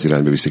lehet, hogy ebbe az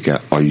irányba viszik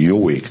el. A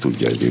jó ég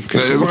tudja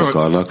egyébként, hogy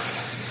akarnak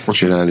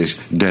csinálni, és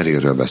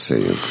Darylről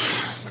beszéljünk.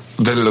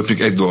 Daryl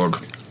még egy dolog,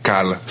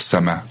 Carl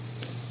szeme.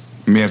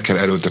 Miért kell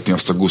erőltetni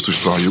azt a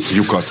gusztustalan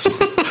lyukat?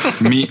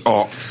 Mi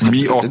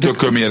a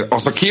tökömér?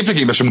 Azt a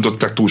képregényben sem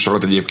mutatták túl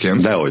sokat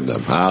egyébként. Dehogy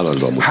nem,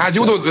 állandóan mutatták. Hát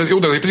jó,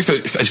 de egy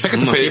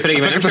fekete fej... A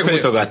képregényben nem csak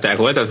mutogatták,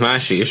 volt az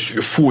más is.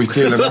 Fúj,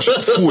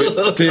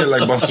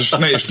 tényleg basszus,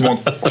 ne is mondd,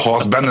 ha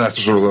az benne lesz a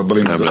sorozatban,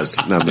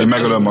 én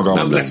megölöm magam.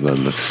 Nem lesz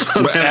benne.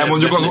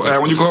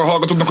 Elmondjuk a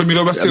hallgatóknak, hogy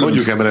miről beszélünk?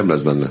 Mondjuk el, mert nem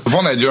lesz benne.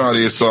 Van egy olyan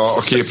rész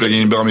a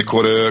képregényben,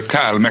 amikor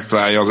Carl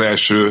megtalálja az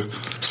első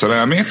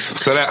szerelmét,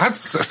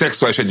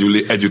 szexuális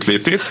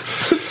együttlétét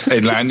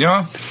egy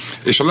lányjal,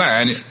 és a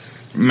lány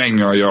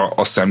megnyalja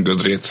a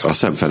szemgödrét. A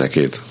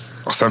szemfenekét.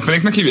 A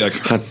szemfenéknek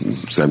hívják? Hát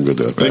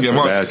szemgödör, persze.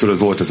 Igen, de tudod,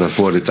 volt ez a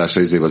fordítása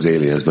az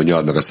Aliensben,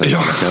 nyald meg a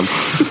szemfenekem.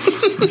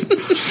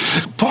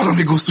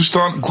 Valami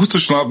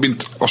gusztustalan,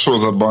 mint a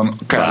sorozatban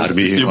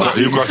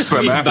lyukas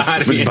szeme.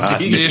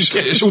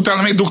 És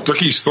utána még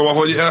dugtak is, szóval,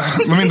 hogy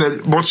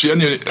mindegy, bocsi,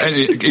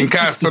 én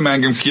Carl szeme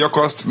engem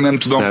kiakaszt, nem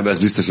tudom. Nem, ez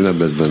biztos, hogy nem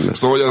lesz benne.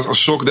 Szóval, hogy az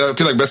sok, de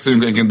tényleg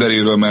beszélünk egyébként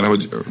Darylről, mert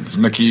hogy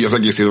neki az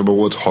egész évben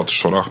volt 6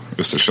 sora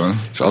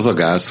összesen. És az a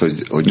gáz,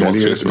 hogy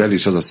Daryl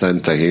is az a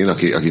szent tehén,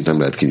 akit nem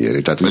lehet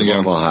kinyírni. Tehát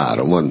van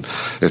 3,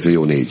 illetve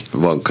 4.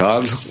 Van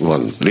Carl,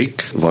 van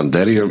Rick, van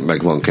Daryl,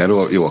 meg van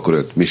Carol, jó, akkor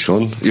 5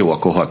 Mission, jó,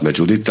 akkor 6 meg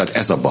Judith, tehát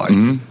ez a baj.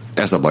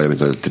 Ez a baj,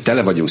 amit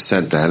tele vagyunk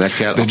szent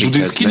tehenekkel. De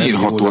Judith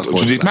kinyírható.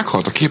 Judith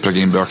meghalt a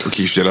képregénybe a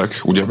kisgyerek,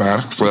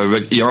 ugyebár.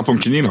 Szóval ilyen alapon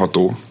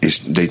kinyírható.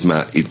 De itt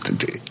már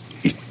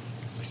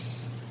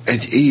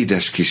egy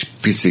édes kis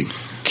pici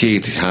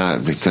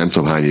 2-3, nem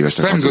tudom hány éves.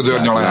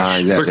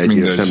 Szemgödörnyalás.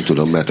 Nem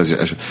tudom, mert ez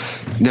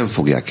nem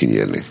fogják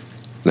kinyírni.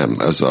 Nem,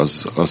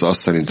 az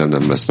szerintem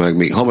nem lesz meg.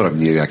 Még hamarabb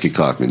nyírják ki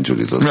Carl, mint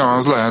Judith. Ja,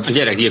 az lehet. A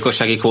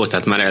gyerekgyilkossági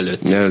kvótát már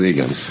előtt. Ja,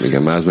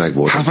 igen, már ez meg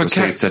volt. Hát,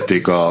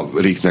 szétszették a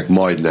Ricknek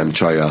majdnem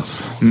csaja.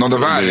 Na de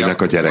várjál,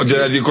 a gyerek,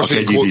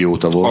 egy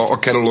idióta volt. A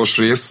Carolos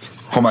rész,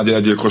 ha már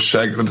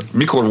gyerekgyilkosság,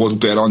 mikor volt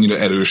utána annyira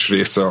erős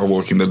része a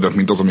Walking Deadnek,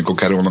 mint az, amikor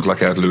Carolnak le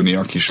kellett lőni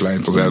a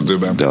kislányt az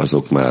erdőben? De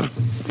azok már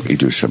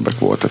idősebbek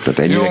voltak. Tehát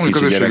ennyire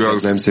kicsi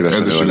gyerekek nem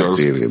szívesen ölnek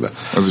tévébe.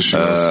 Ez is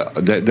igaz.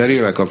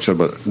 Daryl-vel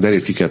kapcsolatban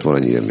Darylt ki kellett volna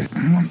nyírni.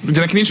 Ugye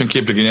neki nincsen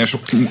képregényes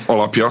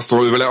alapja,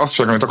 szóval ő vele azt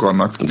csinálják, amit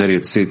akarnak.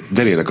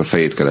 Darylnek a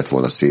fejét kellett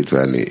volna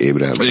szétverni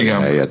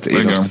Abraham helyett.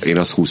 Én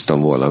azt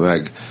húztam volna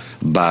meg.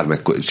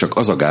 Csak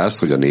az a gáz,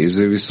 hogy a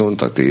néző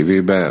viszont a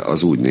tévébe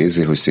az úgy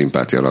nézi, hogy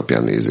szimpátia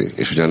alapján nézi.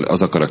 És ugyan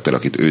az a karakter,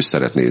 akit ő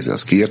szeret nézni,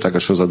 azt kiírták a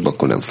sorozatba,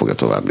 akkor nem fogja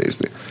tovább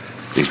nézni.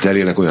 És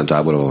Darylnek olyan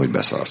tábora van, hogy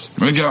beszarsz.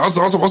 Igen,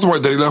 az a baj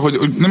Daryl, hogy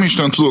nem is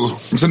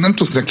nem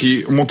tudsz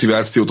neki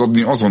motivációt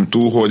adni azon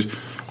túl, hogy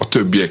a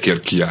többiekért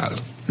kiáll.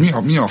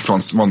 Mi a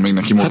franc van még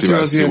neki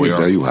motivációja?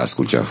 Hát ő az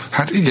juhászkutya.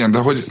 Hát igen, de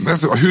hogy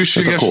ez a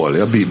hőséges... Hát a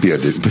Collie, a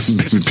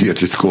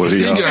Bearded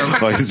Collie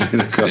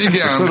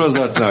a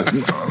sorozatnak.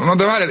 Na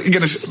de várjál,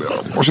 igen, és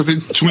most ez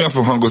így csúnyán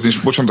fog hangozni, és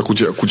bocsánat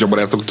a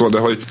kutyabarátoktól, de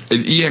hogy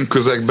egy ilyen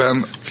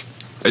közegben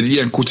egy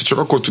ilyen kutya csak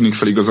akkor tűnik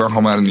fel igazán,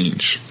 ha már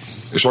nincs.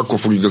 És akkor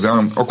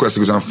lesz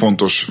igazán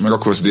fontos, meg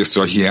akkor veszed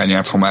észre a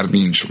hiányát, ha már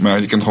nincs. Mert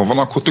egyébként, ha van,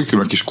 akkor tök jó,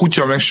 meg kis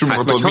kutya, meg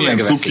simogatod, milyen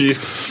cuki.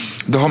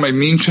 De ha meg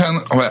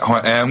nincsen,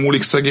 ha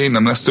elmúlik szegény,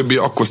 nem lesz többi,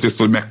 akkor azt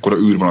észre, hogy mekkora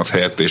űr van ott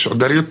helyette. És a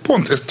Daryl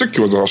pont, ez tök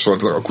jó az a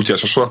hasonlat, a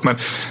kutyás hasonlat,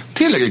 mert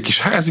tényleg egy kis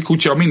házi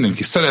kutya,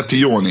 mindenki szereti,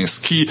 jól néz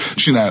ki,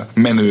 csinál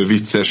menő,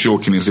 vicces, jól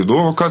kinéző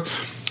dolgokat,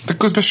 de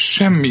közben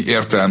semmi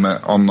értelme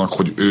annak,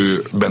 hogy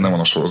ő benne van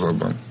a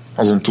sorozatban.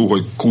 Azon túl,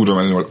 hogy kurva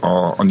menő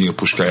a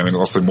nyílpuskája, meg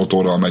az, hogy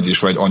motorral megy, és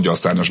van egy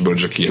angyalszárnyas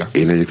bőrcsekie.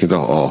 Én egyébként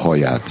a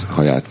haját,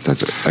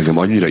 tehát engem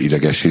annyira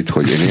idegesít,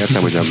 hogy én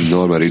értem, hogy a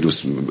Norman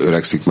Reedus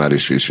öregszik már,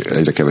 és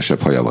egyre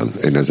kevesebb haja van.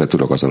 Én ezzel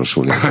tudok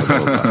azonosulni.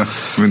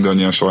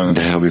 Mindannyian sajnos.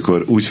 De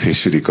amikor úgy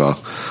fésülik a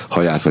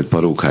haját, vagy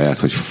parókáját,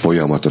 hogy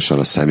folyamatosan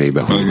a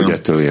szemébe, hogy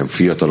ettől ilyen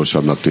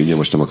fiatalosabbnak tűnjön,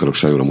 most nem akarok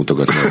sajóra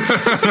mutogatni,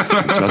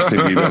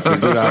 Justin Bieber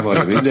frizurával,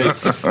 de mindegy.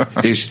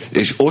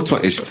 És ott van,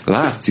 és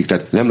látszik,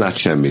 tehát nem lát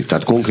semmit.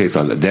 Tehát konkrétan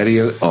konkrétan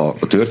Daryl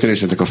a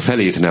történéseknek a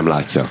felét nem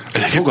látja.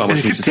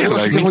 Fogalmas nincs.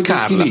 Tényleg, hogy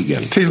Kárla.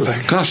 Igen.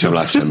 Tényleg. Kár sem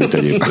lát semmit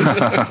egyébként.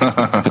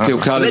 Hát jó,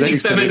 Kár az egyik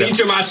szemére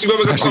nincs, a másikban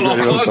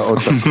meg a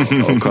kalap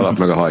van. Ott a kalap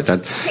meg a haj.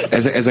 Tehát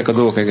ezek a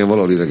dolgok engem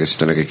valahol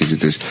idegesítenek egy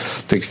kicsit, és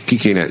ki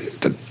kéne,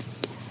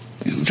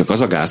 csak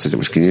az a gáz, hogy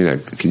most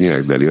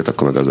kinyírják Darylt,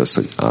 akkor meg az lesz,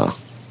 hogy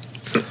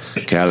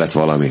kellett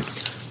valami.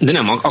 De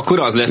nem, akkor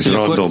az lesz,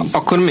 hogy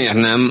akkor miért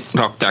nem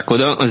rakták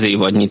oda az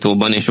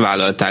évadnyitóban, és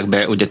vállalták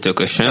be ugye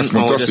tökösen,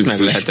 ahogy ezt meg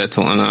lehetett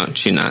volna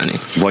csinálni.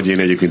 Vagy én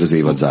egyébként az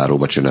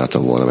évadzáróba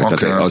csináltam volna meg. Okay.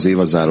 Tehát az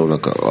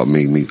évadzárónak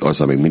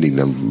azzal még mindig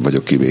nem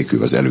vagyok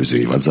kivékül az előző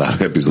évadzáró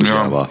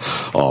epizódjával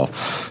a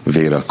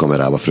vér a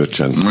kamerába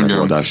fröccsen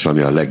megoldással,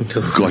 ami a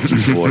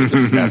leggagyibb volt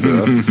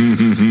ever.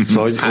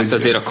 Szóval, hát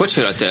azért a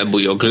kocsirat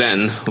elbújog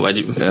Glenn, vagy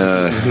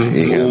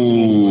igen.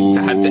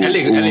 Tehát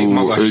elég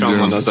magasan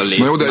van az a lét.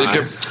 Na jó,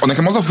 de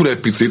nekem az a fura egy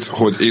picit,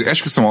 hogy én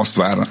esküszöm azt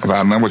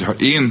várnám, hogy ha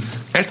én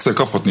egyszer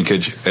kaphatnék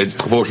egy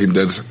Walking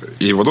Dead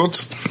évadot,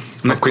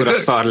 akkor a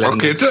szar lenne.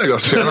 Akkor én tényleg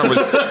azt csinálnám,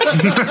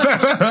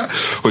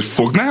 hogy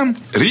fognám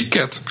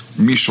Ricket,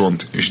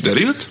 Michonne-t és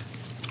Darylt,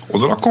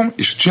 odarakom,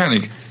 és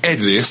csinálnék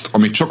egy részt,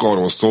 ami csak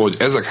arról szól, hogy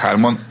ezek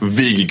hárman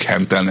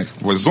végighentelnek,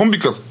 vagy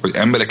zombikat, vagy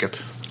embereket,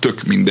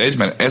 tök mindegy,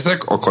 mert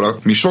ezek a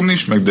Michonne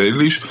is, meg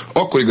Daryl is,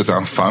 akkor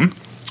igazán fun,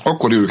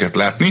 akkor őket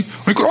látni,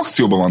 amikor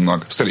akcióban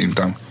vannak,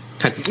 szerintem.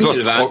 Hát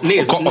nyilván,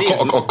 nézd.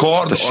 A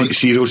kard, a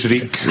sírós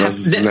Rick,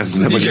 az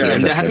nem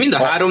igen, de hát mind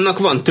a háromnak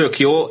van tök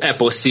jó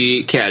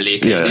eposzi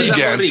kellék.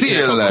 Igen,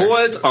 tényleg. A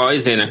Colt, a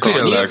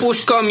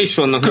nyílpuska,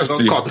 Michonne-nak meg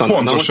a katana.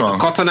 Pontosan. Na most a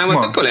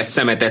katanával akkor lehet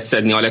szemetet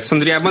szedni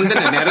Alexandriában, de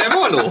nem erre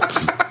való.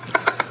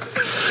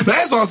 De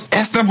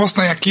ezt nem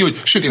használják ki, hogy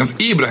sőt, én az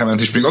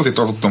Abrahamet is még azért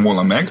tartottam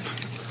volna meg,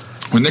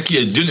 hogy neki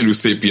egy gyönyörű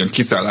szép ilyen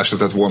kiszállásra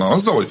tett volna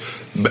azzal, hogy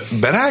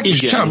berág, és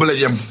csinál bele egy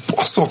ilyen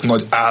baszott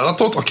nagy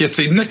állatot, aki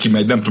egyszerűen neki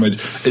megy, nem tudom,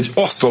 egy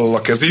asztallal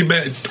a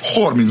kezébe, egy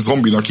 30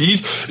 zombinak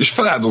így, és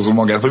feláldozza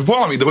magát, vagy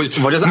valami, de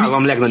hogy... Vagy az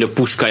állam legnagyobb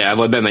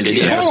puskájával bemegy egy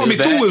erdőbe, valami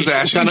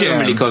túlzás,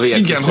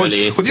 igen,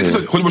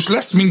 hogy most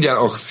lesz mindjárt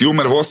akció,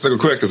 mert valószínűleg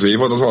a következő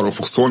évad az arról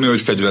fog szólni,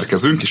 hogy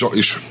fegyverkezünk,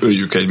 és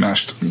öljük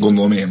egymást,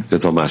 gondolom én.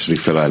 Tehát a második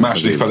fele.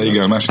 Második fele,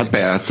 igen.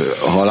 Hát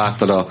ha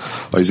láttad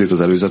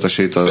az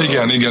előzetesét...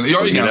 Igen. Ja,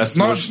 igen.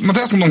 Na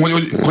de ezt mondom,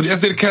 hogy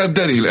ezért kell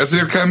Daryl,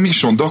 ezért kell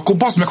Michonne, de akkor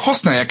bazd meg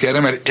használják erre,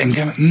 mert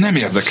engem nem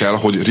érdekel,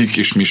 hogy Rick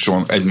és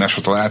Michonne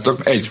egymásra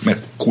találtak.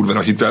 Mert kurvára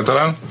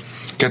hitteltelen.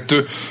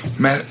 2,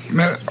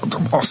 mert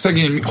a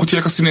szegény, hogy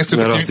hívják a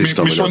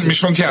színésztőt,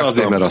 Michonne-t játszom.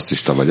 Azért, mert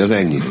rasszista vagy, az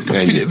ennyi.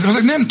 Figyelj,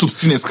 nem tud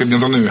színészkedni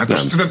ez a nő. Hát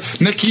most,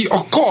 neki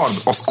a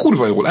kard, az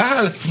kurva jól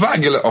áll,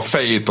 vágja le a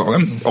fejét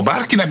a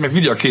bárkinek, meg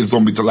vigye a két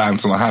zombit a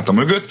láncon a háta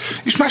mögött,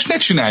 és más ne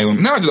csináljon.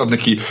 Ne adjad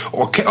neki,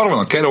 arra van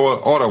a Carol,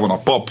 arra van a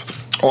pap,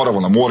 arra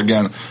van a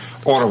Morgan,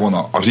 arra van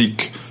a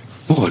Rick.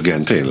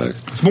 Morgan, tényleg.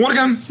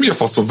 Morgan? Mi a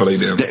faszod vele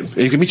idén? De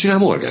egyébként mit csinál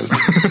Morgan?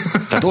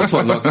 Tehát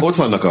ott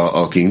vannak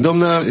a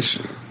Kingdomnál, és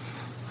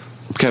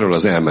Carol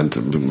az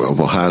elment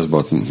a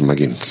házba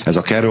megint. Ez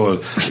a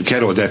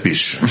Carol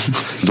Deppis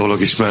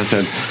dolog is ment.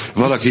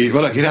 Valaki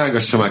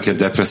rángassa már ki a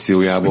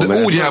depressziójából.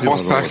 De úgy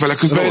elbasszák vele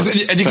közben.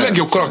 Ez egyik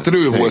legjobb karakter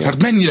ő volt.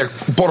 Hát mennyire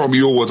baromi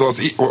jó volt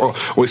az,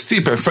 hogy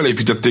szépen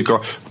felépítették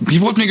mi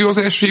volt még ő az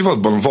első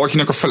évadban?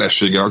 Valakinek a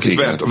felesége,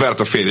 akit vert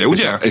a férje,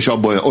 ugye? És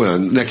abban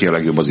olyan, neki a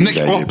legjobb az ide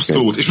egyébként.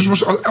 Abszolút. És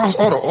most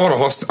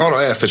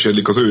arra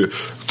elfecsérlik az ő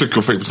tök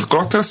jó felépített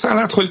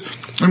karakterszálát, hogy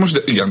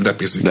most igen,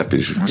 Deppis.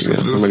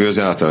 Meg az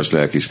általános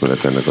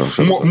lelkiismeret ennek a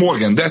sorozat.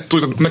 Morgan Dead,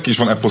 neki is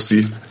van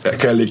eposzi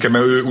kelléke,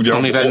 mert ő ugye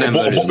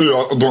ő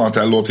a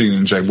Donatello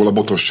Teenage Jackból a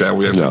botossá,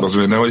 ugye az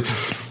ő,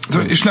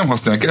 és nem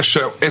használják ezt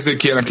se,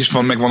 Ezékielnek is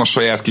megvan a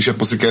saját kis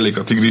eposzi kelléke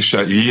a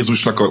tigrissel,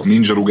 Jézusnak a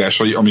ninja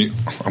rugásai, ami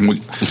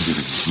amúgy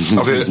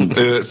azért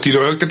ti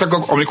röhögtetek,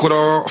 amikor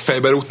a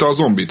fejbe rúgta a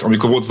zombit,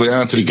 amikor volt az a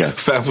jelent, hogy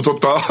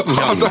felfutott a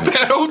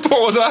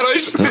terrautó oldalára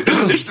is,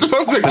 és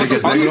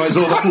az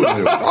megrajzolva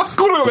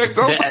kurva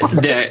jó.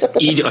 De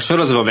így a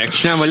sorozatban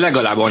megcsinál, vagy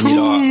legalább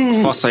annyira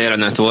fasza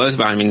jelenet volt,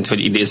 bármint,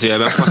 hogy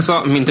idézőjelben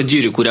fasza, mint a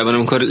Gyűrűk urában,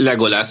 amikor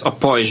Legolász a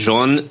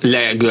pajzson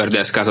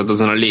legördeszkázott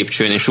azon a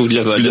lépcsőn, és úgy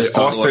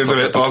lövöldözte az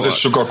szerintem az is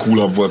sokkal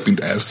coolabb volt, mint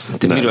ez.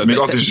 Még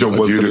az is jobb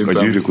volt szerintem.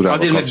 A Gyűrűk urában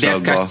azért, mert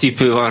deszkás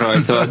cipő van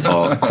rajtad.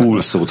 A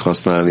cool szót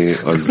használni,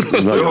 az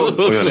nagyon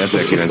olyan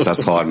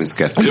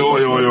 1932. Jó.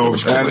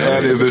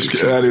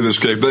 Elnézést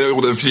kérek, de jó,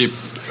 de figyelj.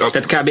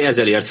 Tehát kb.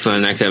 Ezzel ért föl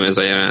nekem ez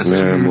a jelenet.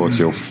 Nem volt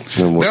jó.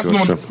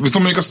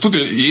 Viszont még azt tudja,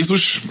 hogy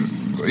Jézus,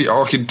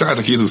 aki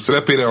találtak Jézus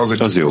szerepére,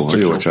 az jó.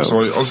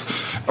 Szóval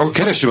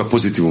keressük a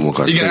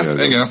pozitívumokat.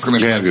 Igen, ezt kell.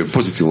 Gergő,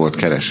 pozitívumot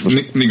keres.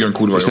 Igen,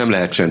 kurva és nem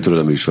lehet sem tudod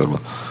a műsorban.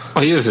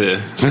 A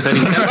jövő.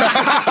 Szerintem.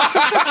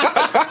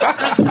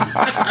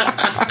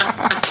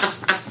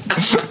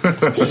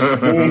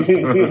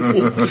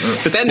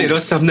 Tehát ennél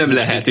rosszabb nem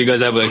lehet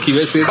igazából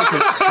kibeszélni.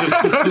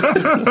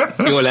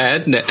 Jó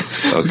lehet, de...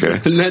 Okay.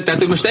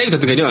 Tehát most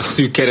eljutottunk egy olyan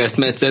szűk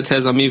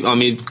keresztmetszethez,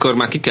 amikor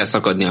már ki kell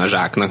szakadni a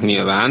zsáknak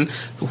nyilván.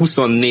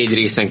 24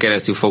 részen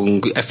keresztül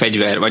fogunk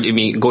fegyver, vagy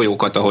mi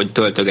golyókat, ahogy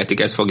töltögetik,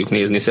 ezt fogjuk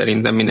nézni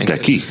szerintem mindenki. De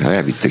ki?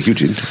 Elvitték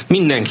Eugene.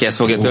 Mindenki ezt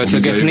fogja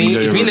töltögetni,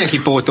 mindenki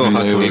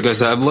pótolható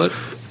igazából.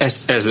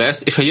 Ez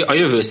lesz, és a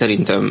jövő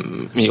szerintem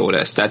jó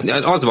lesz. Tehát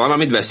az van,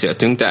 amit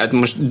beszéltünk, tehát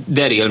most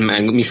Daryl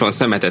meg Mission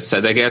szemetet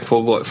szedeget,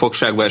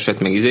 fogságba esett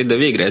meg izét, de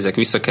végre ezek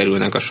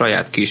visszakerülnek a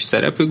saját kis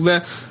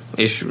szerepükbe,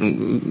 és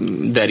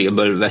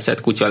Darylből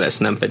veszett kutya lesz,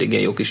 nem pedig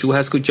egy jó kis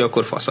juhászkutya,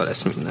 akkor fasza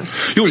lesz minden.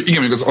 Jó,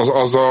 igen, még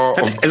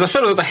ez a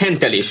sorozat a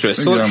hentelésről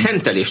szól, igen.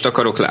 Hentelést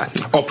akarok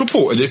látni.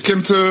 Apropó,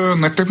 egyébként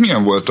nektek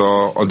milyen volt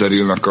a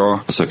Darylnek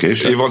a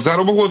szökés?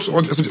 Évadzáróban volt?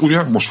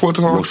 Ugye most volt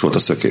Most volt a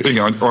szökés.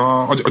 Igen,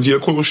 a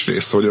gyilkolós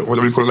rész, hogy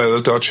amikor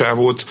leölte a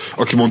csávót,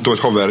 aki mondta, hogy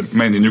haver,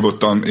 menj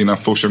nyugodtan, én nem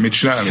fogok semmit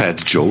csinálni.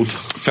 Fat Joe-t.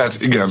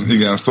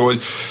 Igen, szóval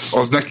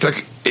az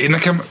nektek, én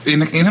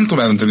nem tudom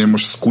eldönteni,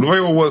 most ez kurva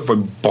jó volt, vagy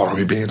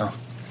baromi béna.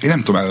 Én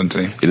nem tudom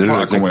eldönteni. Én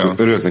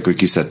örülök neki, hogy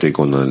kiszedték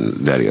onnan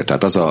Daryl.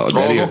 Tehát az a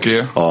Daryl,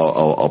 okay.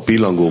 a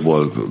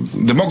pillangóból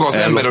de maga az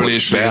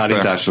emberölés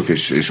beállítások,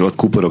 és ott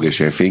kuporog, és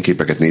ilyen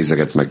fényképeket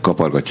nézeget, meg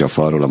kapargatja a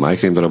falról a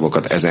májkrém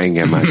darabokat, ez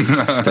engem már.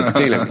 Tehát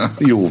tényleg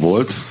jó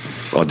volt,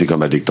 addig,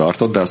 ameddig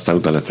tartott, de aztán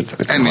utána...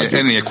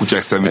 Ennél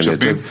kutyák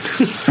szemücsöpén.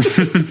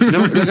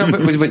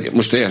 Vagy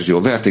most értsd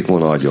jól, verték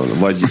volna agyon,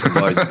 vagy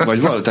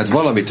tehát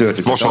valami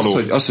történt.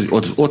 Az, hogy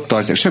ott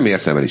tartják, semmi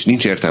értelme nincs,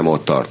 nincs értelme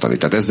ott tartani.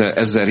 Tehát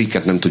ezzel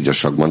Ricket nem tudja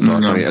sakban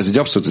tartani. Ez egy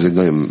abszolút, ez egy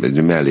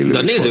nagyon mellélő. De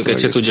a nézőket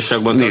se tudja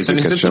sakban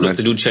tartani, hiszen tudod,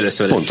 hogy úgyse lesz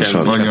vele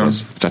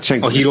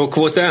semmi. A Hero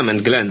Quote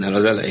elment Glennel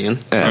az elején.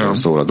 Erről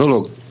szól a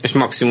dolog. És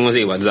maximum az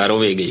évadzáró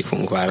végéig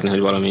fogunk várni, hogy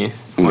valami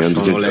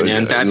hasonló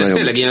legyen. Tehát ez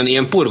tényleg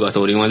ilyen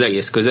purgatórium az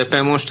egész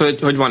közepen most,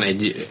 hogy van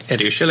egy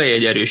erős eleje,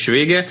 egy erős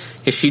vége,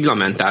 és így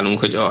lamentálunk,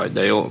 hogy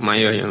de jó, már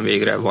jöjjön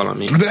végre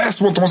valami. De ezt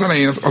mondtam az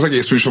elején az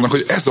egész műsornak,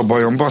 hogy ez a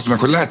bajom, bazd meg,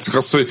 hogy látszik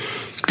azt, hogy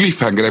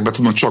cliffhangerekben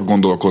tudnak csak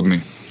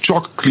gondolkodni.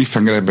 Csak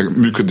cliffhangerekben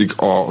működik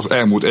az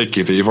elmúlt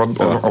 1-2 évad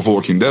a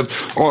Walking Dead,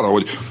 arra,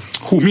 hogy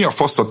mi a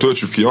faszra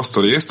töltsük ki azt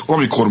a részt,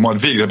 amikor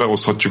majd végre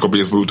behozhatjuk a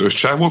baseball ütős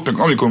csávót, meg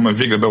amikor majd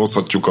végre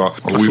behozhatjuk a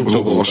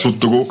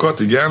suttogókat,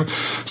 igen.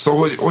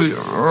 Szóval, hogy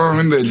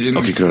mindegy.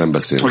 Akikről nem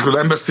beszélünk. Akikről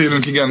nem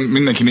beszélünk, igen,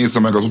 mindenki nézze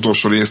meg az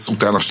utolsó rész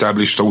után, a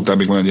stáblista után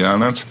még van egy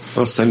jelenet.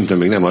 Azt szerintem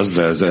még nem az,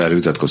 de ezzel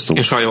elvitatkoztunk.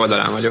 És hajó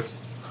oldalán vagyok.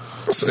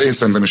 Én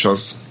szerintem is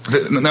az.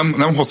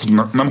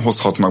 Nem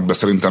hozhatnak be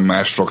szerintem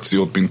más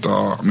frakciót, mint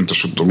a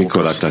suttogókat.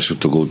 Mikor láttál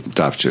suttogó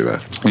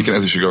távcsővel? Igen,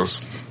 ez is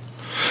igaz.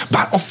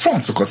 Bár a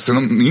francokat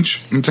szerintem nincs.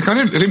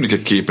 Nekem rémlik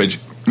egy kép,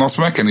 na azt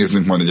meg kell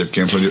néznünk majd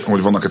egyébként,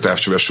 hogy vannak-e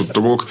távcsöves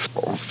suttogók.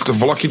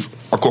 Valakit,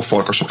 akkor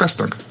farkasok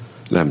lesznek?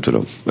 Nem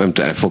tudom.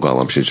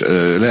 Fogalmam sincs.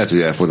 Lehet, hogy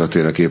el fognak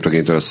térni a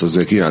képregénytől, azt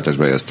azért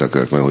kiáltásba jelezte a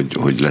Kirkman,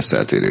 hogy lesz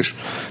eltérés.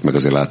 Meg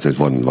azért látszik,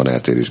 hogy van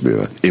eltérés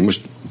bőven. Én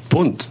most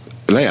pont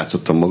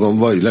lejátszottam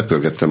magamba, így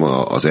lepörgettem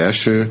az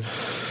első,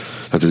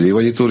 hát az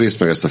évanyitó részt,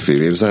 meg ezt a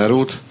fél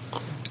évzárót,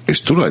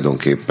 és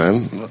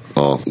tulajdonképpen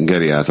a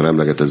Geri által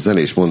emlegetett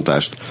zenés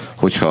montást,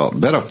 hogyha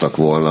beraktak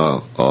volna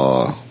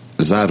a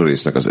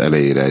zárórésznek az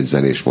elejére egy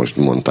zenés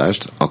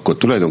montást, akkor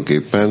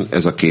tulajdonképpen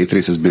ez a 2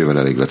 rész, ez bőven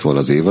elég lett volna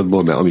az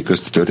évadból, mert ami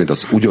között történt,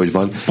 az úgy, ahogy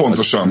van,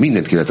 pontosan.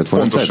 Mindent ki lehetett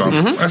volna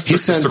szedni.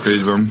 Hiszen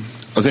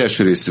az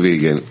első rész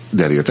végén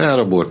Darylt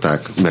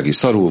elrabolták, meg is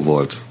szarul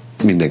volt,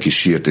 mindenki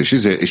sírt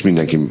és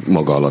mindenki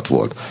maga alatt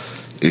volt.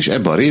 És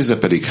ebben a részben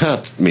pedig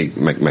még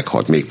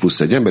meghalt még plusz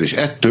egy ember, és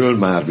ettől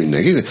már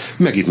mindenki,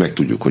 meg itt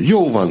megtudjuk, hogy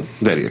jó van,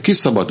 Daryl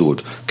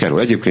kiszabadult, Carol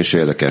egyébként se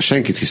érdekel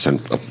senkit, hiszen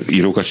a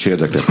írókat se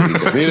érdekel,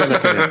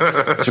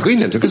 és akkor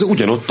innentől kezdve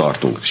ugyanott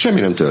tartunk. Semmi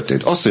nem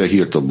történt. Az, hogy a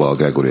Hilltopban a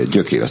Gregory egy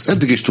gyökér, azt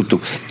eddig is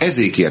tudtuk,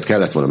 ezékiért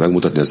kellett volna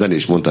megmutatni a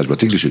zenés montásban a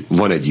Tigris, hogy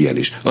van egy ilyen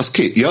is.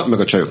 Meg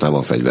a csajoknál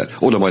van fegyver.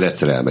 Oda majd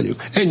egyszer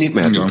elmegyünk. Ennyi,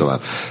 mehetünk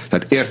tovább.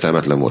 Tehát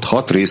értelmetlen volt.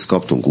 6 részt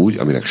kaptunk úgy,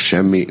 aminek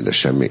semmi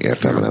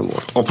értelme nem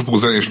volt. Apropó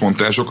zenés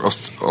montás,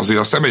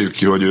 azt emeljük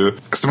ki, hogy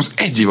szerintem az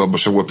egy év abban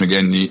sem volt még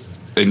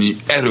ennyi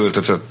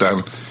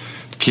erőltetetten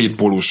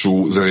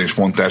kétpólusú zenés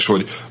montás,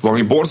 hogy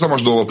valami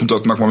borzalmas dolgot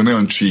mutatnak valami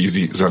nagyon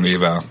cheesy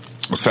zenével.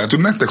 Azt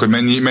feltűnt nektek, hogy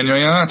mennyi a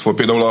jelenet volt?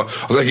 Például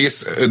az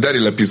egész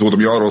Daryl epizód,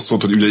 ami arról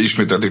szólt, hogy ugye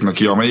ismételték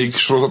neki a melyik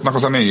sorozatnak a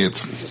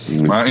zenéjét?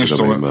 Már én is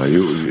tudom.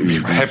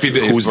 Happy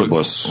Days. Who's the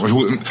Boss?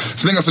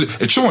 Szerintem az, hogy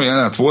egy csomó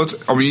jelenet volt,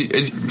 ami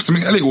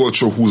szerintem elég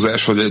olcsó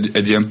húzás, hogy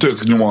egy ilyen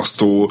tök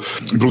nyomasztó,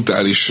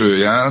 brutális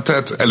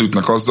jelenetet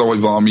elütnek azzal, hogy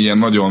valamilyen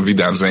nagyon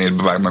vidám zenét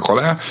bevágnak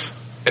alá.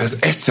 Ez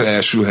egyszer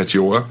elsülhet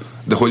jól,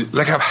 de hogy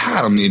legalább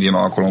 3-4 ilyen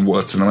alkalom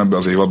volt szerintem ebben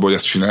az évadban, hogy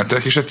ezt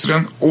csinálták, és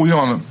egyszerűen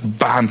olyan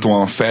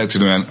bántóan,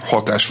 feltűnően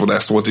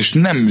hatásvadász volt, és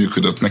nem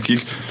működött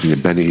nekik.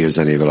 Benny Hill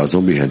zenével a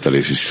zombi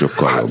hentelés is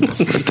sokkal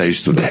jobb. Ezt te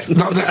is tudod.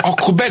 De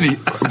akkor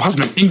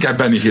inkább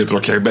Benny Hillt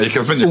rakják be,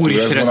 ez mennyire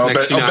úristen, ezt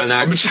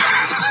megcsinálnák.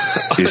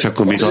 És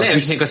akkor mi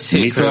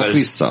tart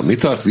vissza? Mi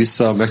tart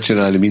vissza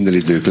megcsinálni minden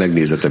idők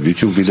legnézettebb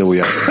YouTube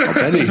videóját? A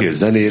Benny Hill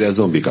zenére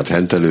zombikat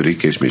hentelő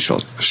Rick és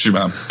Michonne.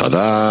 Simán.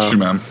 Tadá!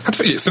 Simán. Hát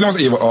figyelj,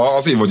 szerintem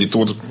az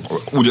évadítót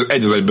úgy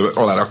egy az egybe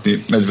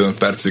alárakni 45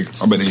 percig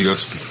a Benny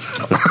Hillt.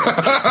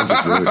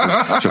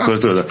 És akkor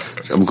tudod,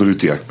 amikor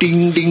üti a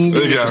ting-ding,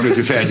 és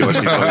akkor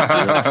felgyorsítani.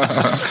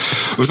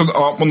 Viszont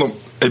mondom,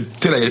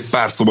 tényleg egy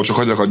pár szóba csak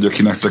adjak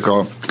ki nektek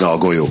a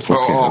golyók.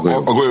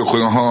 A golyók,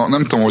 ha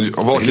nem tudom, hogy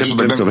valaki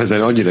nem tudom,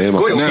 ezen annyira én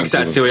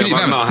golyófixációja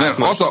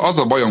van. Az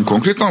a bajom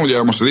konkrétan,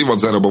 ugye most az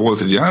évadzárában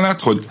volt egy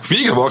jelenet, hogy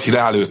végre valaki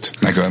rálőtt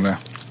Negönre.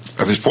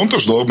 Ez egy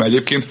fontos dolog, mert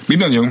egyébként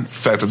mindannyian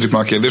feltettük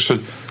már a kérdést,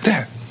 hogy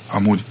de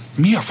amúgy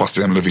mi a fasz,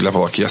 nem lövi le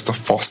valaki ezt a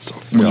faszt?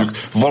 Mondjuk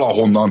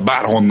valahonnan,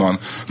 bárhonnan.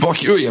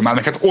 Valaki ölje már,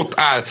 neked ott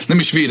áll, nem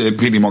is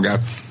védi magát.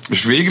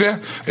 És végre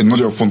egy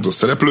nagyon fontos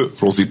szereplő,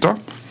 Rosita,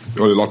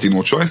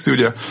 latino csajszi,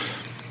 ugye,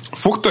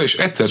 fogta és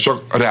egyszer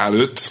csak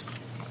rálőtt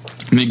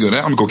Negönre,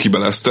 amikor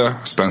kibelezte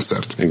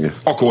Spencert. Igen.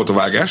 Akkor volt a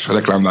vágás, a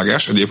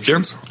reklámvágás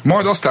egyébként.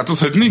 Majd azt látod,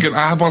 hogy Negan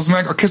állbazd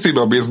meg a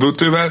kezébe a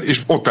baseballtővel, és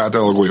ott állt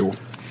el a golyó.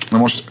 Na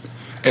most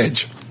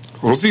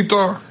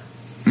Rosita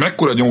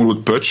mekkora nyomorult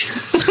pöcs,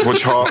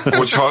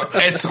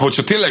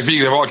 hogyha tényleg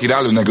végre valaki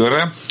rálő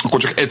Negönre, akkor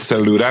csak egyszer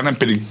lő rá, nem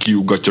pedig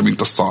kiuggatja,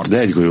 mint a szar. De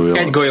egy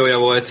golyója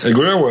volt. Egy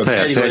golyója volt?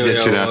 Persze,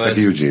 egyet csináltak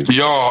Eugene.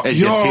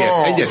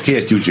 Egyet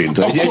kért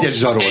Eugene-től, egyet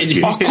zsarolt ki.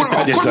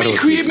 Akkor még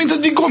hülyébb, mint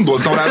addig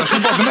gondoltam rá,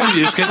 hogy nem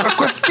hülyéskedj,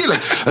 akkor ezt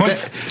tényleg,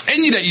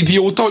 ennyire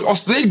idióta, hogy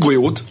azt az egy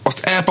golyót,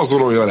 azt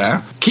elpazarolja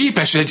rá,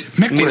 képes egy,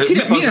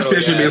 milyen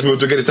szélső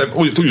baseballtő, Geri,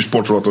 úgy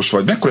sportrolatos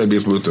vagy, mekkora egy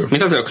baseballtő?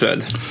 Mint az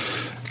öklöd.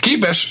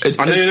 Képes egy...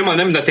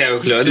 Nem, de te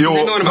öklöd. Jó,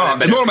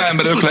 normál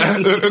ember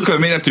ököl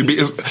méretű,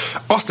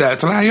 azt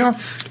eltalálja,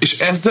 és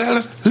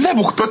ezzel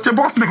lebuktatja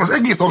basz meg az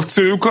egész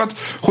akciójukat,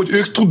 hogy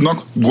ők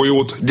tudnak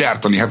golyót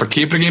gyártani. Hát a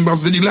képregényben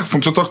az egyik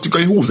legfontosabb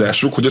taktikai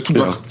húzásuk, hogy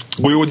tudnak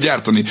golyót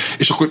gyártani.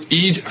 És akkor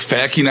így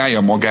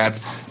felkínálja magát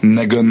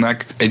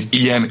Negönnek egy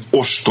ilyen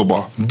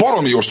ostoba.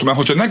 Baromi ostoba,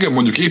 hogyha Negan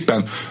mondjuk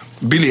éppen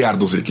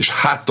biliárdozik és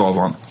háttal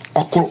van,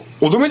 akkor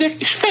oda megyek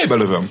és fejbe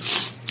lövöm.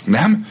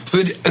 Nem?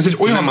 Szóval ez egy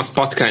olyan... Nem, az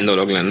patkány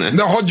dolog lenne.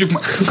 De hagyjuk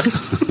már...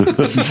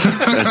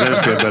 Ez nem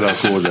fér bele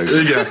a kódeg.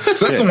 Igen.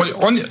 Szóval azt mondom,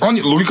 hogy annyi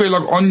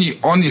logikailag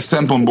annyi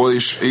szempontból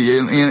is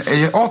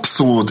egy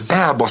abszolút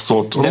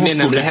elbaszott, de miért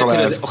nem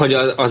lehet, hogy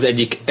az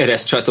egyik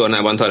ereszt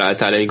csatornában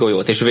találtál egy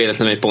golyót, és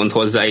véletlenül egy pont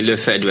hozzáillő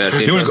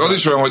fegyvert. Jó, az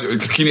is olyan,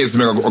 hogy kinézd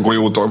meg a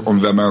golyót,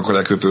 amivel meg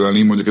akarják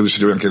kötölni, mondjuk ez is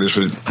egy olyan kérdés,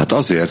 hogy... Hát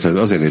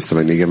azért néztem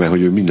meg igen, mert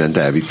hogy ő mindent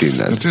elvitt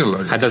innen.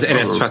 Hát az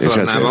ereszt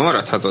csatornában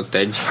maradhatott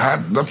egy.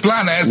 Hát, de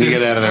pláne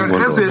ezért...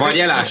 Vagy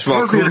elásva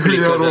a krumpli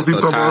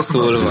között ott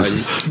hátul,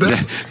 vagy...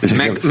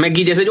 Meg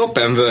így ez egy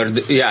open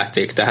world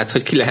játék, tehát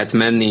hogy ki lehet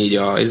menni így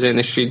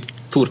és így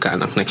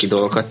turkálnak neki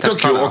dolgokat.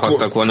 Tök jó,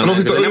 akkor... Nem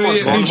az van,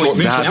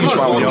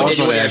 hogy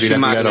egy óriási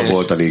mágnes.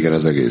 Elraboltani igen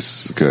az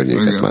egész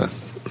környéket már.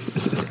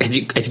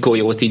 Egy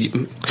golyót így,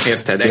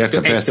 érted?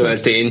 Egy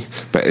töltény.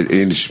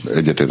 Én is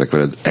egyetértek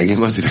veled.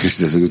 Engem az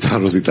idegesít, hogy utána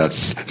Rositát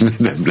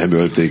nem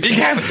ölték.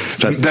 Igen,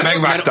 de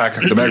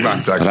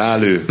megvágták.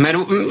 Rálő.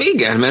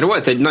 Mert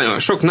volt egy nála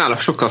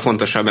sokkal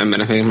fontosabb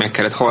embernek, meg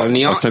kellett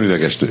halnia. A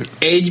szemüveges nő.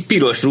 Egy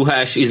piros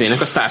ruhás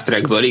izének a Star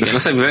Trekből, igen, a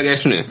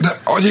szemüveges nő.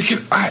 De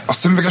egyébként a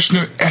szemüveges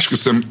nő,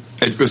 esküszöm,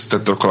 egy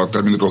összetettebb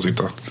karakter, mint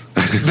Rosita.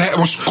 De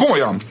most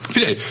komolyan,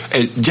 figyelj,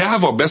 egy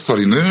gyáva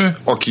beszari nő,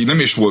 aki nem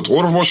is volt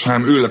orvos,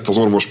 hanem ő lett az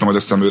orvos, mert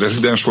aztán ő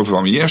rezidens volt,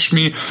 valami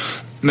ilyesmi.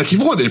 Neki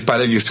volt egy pár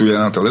egész jó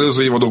jelenet az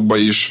előző évadokban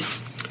is,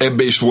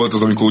 ebbe is volt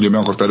az, amikor ugye meg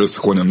akarta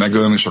erőszakolni a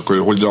Negan, és akkor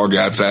hogy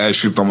reagált rá,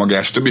 elsírta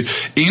magát, stb.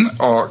 Én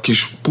a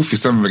kis pufi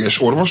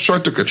szemüveges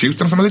orvoscsaj tökre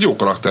csíptem, ez egy jó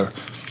karakter.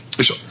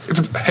 És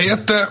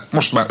helyette,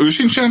 most már ő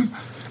sincsen,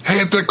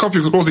 helyette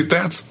kapjuk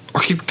Rositát,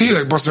 aki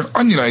tényleg basszony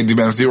annyira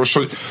egydimenziós,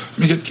 hogy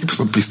még egy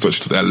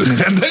pisztolyt tud ellőni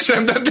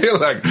rendesen, de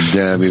tényleg.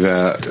 De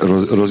mivel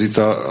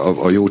Rosita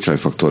a jó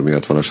csajfaktor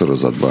miatt van a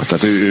sorozatban.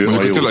 Tehát ő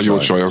a jó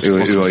csaj.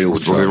 Ő a jó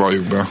csaj.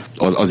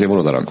 Azért van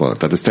odarakva.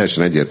 Tehát ez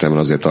teljesen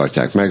egyértelműen azért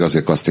tartják meg,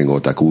 azért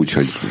castingolták úgy,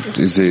 hogy...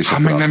 Hát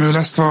meg nem ő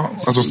lesz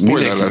az a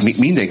spoiler lesz.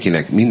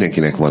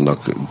 Mindenkinek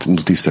vannak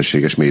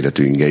tisztességes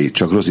méretű ingei,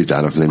 csak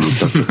Rositának nem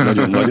jutnak,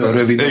 csak nagyon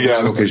rövid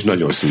és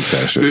nagyon szűk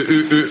felső.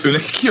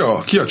 Őnek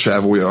ki a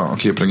csávója a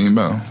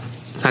képregényben?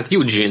 Hát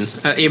Eugene.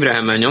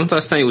 Abraham-mel nyomta,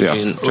 aztán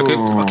Eugene. Csak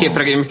a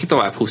képregényben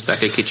tovább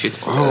húzták egy kicsit.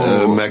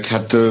 Meg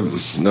hát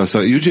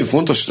szóval Eugene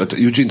fontos, hát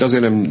Eugene-t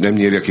azért nem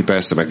nyírja ki,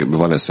 persze, meg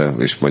van esze,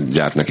 és majd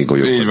gyárt neki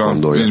golyókat,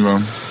 gondolja. Így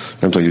van.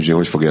 Nem tudom, Eugene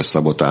hogy fogja ezt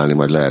szabotálni,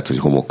 majd lehet, hogy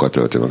homokkal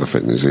tölti meg a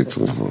fegynézét.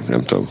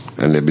 Nem tudom.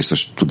 Ennél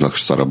biztos tudnak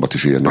szarabbat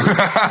is írni.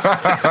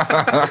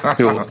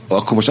 Jó,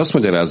 akkor most azt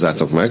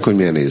magyarázzátok meg, hogy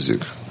miért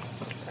nézzük.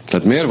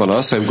 Tehát miért van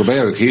az, hogy amikor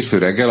bejövök hétfő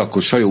reggel,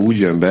 akkor Sajó úgy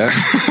jön be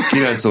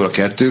 9 óra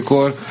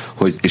 2-kor,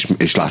 hogy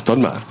és láttad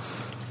már?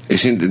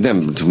 És én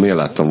nem miért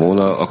láttam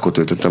volna, akkor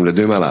töltöttem le,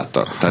 de ő már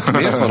látta. Tehát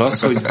miért van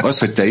az,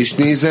 hogy te is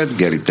nézed,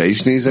 Geri, te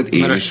is nézed,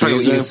 én is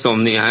nézem.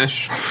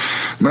 Inszomniás.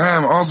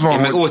 Nem, az van, én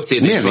meg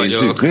OCD-s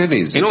vagyok. Miért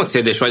nézzük? Én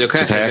OCD-s vagyok, ha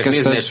elkezdek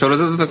nézni egy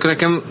sorozatot, akkor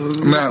nekem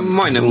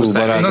majdnem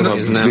muszáj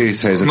néznem.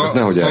 Vészhelyzetet,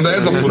 nehogy de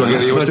ez a fura,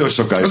 Geri, nagyon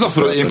sokáig. Ez a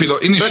fura, én például...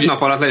 5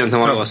 nap alatt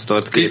lenyomtam a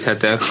Lost-ot, 2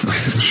 hete.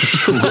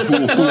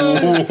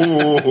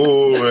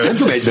 Nem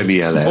tudom egyben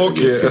milyen lehet.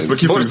 Oké, ezt meg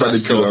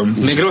kifűzálni külön.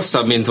 Még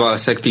rosszabb, mint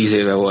valószínűleg 10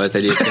 éve volt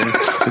egyébként.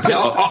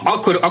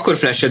 Akkor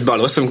flashett be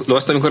a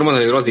Lost, amikor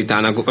mondod, hogy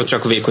Rozitának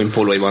csak vékony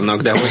pólói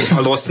vannak, de hogy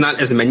a Lostnál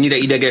ez mennyire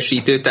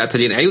idegesítő, tehát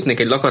hogy én eljutnék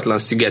egy lakatlan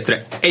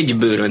szigetre egy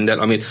bőröndel,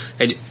 amit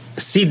egy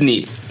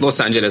Sydney Los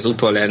Angeles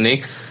úton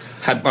lennék,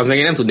 hát az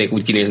én nem tudnék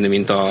úgy kinézni,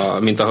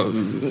 mint a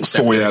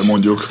Sawyer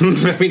mondjuk.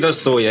 Mint a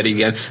Sawyer,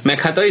 igen. Meg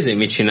hát a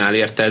mit csinál,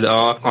 érted?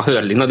 A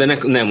Hurley. Na de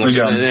ne most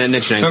ne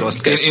csinálj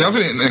Lostcast. Én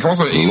azért, nekem az,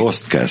 hogy én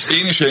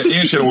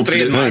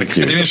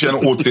is ilyen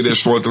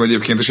OCD-s voltam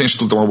egyébként, és én is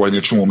tudtam abba hagyni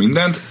egy csomó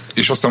mindent,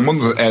 és aztán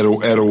mondod az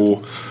Arrow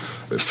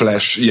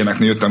Flash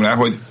ilyeneknél jöttem rá,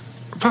 hogy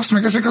fasz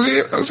meg, ezek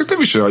azért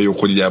nem is olyan jók,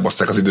 hogy így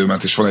elbasszák az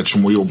időmet, és van egy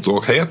csomó jobb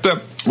dolog helyette.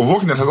 A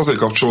Walking Deadhez azért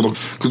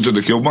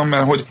kötődök jobban,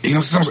 mert hogy én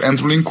azt hiszem az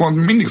Andrew Lincoln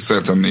mindig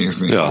szeretem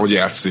nézni, hogy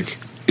játszik.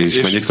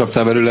 És mennyit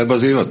kaptál belőle ebbe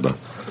az évadba?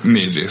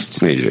 4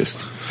 részt. 4 részt.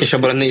 És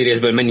abban a 4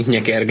 részből mennyit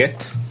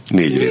nyekergett?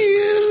 4 részt.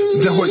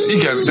 De hogy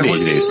igen, de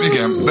hogy részt.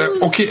 Igen, de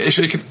oké, és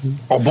egyébként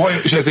a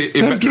baj, és ezért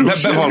én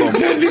bevallom.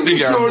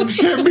 Igen.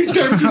 Semmit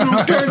nem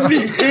tudunk tenni,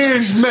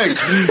 és meg!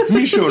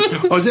 Mison,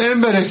 az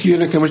emberek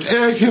írnak, most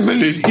el kell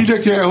menni, és ide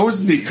kell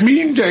hozni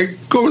minden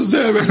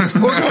konzervet,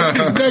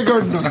 oda,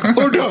 megadnak,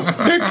 oda,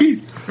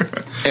 neki.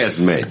 Ez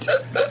megy.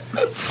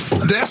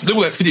 De ezt jó,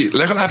 figyelj,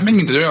 legalább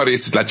megint egy olyan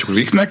részét látjuk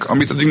Ricknek,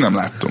 amit addig nem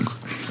láttunk.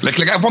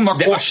 Legalább vannak...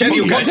 De a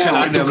semmiket se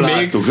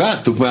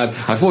láttuk már.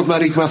 Hát volt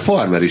már Rick, már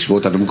Farmer is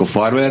volt. Tehát amikor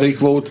Farmer Rick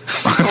volt...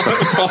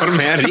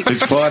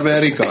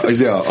 Farmer Rick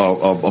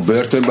a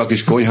börtönbe, a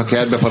kis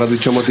konyhakertbe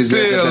paradicsomot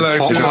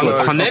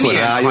ha nem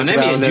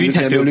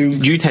ilyen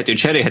gyűjthető,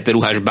 cserélhető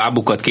ruhás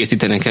bábukat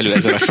készítenek elő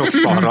ezzel a sok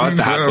szarral,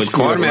 tehát hogy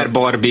Farmer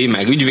Barbie,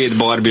 meg ügyvéd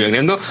Barbie,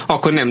 meg nem,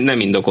 akkor nem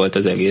indokolt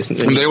az egész.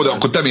 De jó, de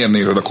akkor te miért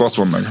nézed, akkor azt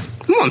mondd meg.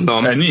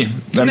 Mondom. Ennyi?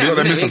 Nem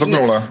biztosak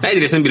róla?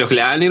 Egyrészt nem bírok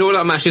leállni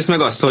róla, másrészt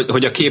meg az,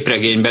 hogy a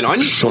képregényben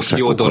annyi sok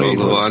jó dolog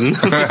van.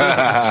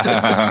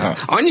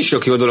 Annyi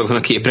sok jó dolog van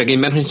a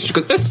képregényben, hogy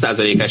csak az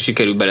 5%-át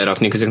sikerül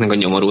belerakni ezeknek a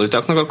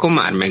nyomorultaknak, akkor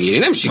már megéri.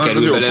 Nem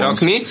sikerül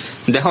belerakni,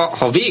 de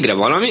ha végre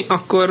valami,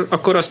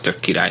 akkor az tök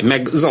király.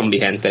 Meg zombi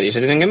hentelés.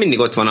 Engem mindig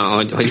ott van,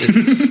 hogy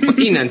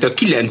innentől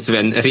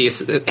 90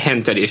 rész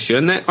hentelés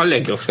jönne, a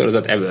legjobb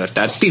sorozat ever.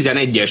 Tehát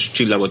 11-es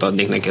csillagot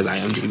adnék neki az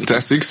IMDb-t.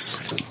 Teszix?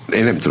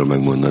 Én nem tudom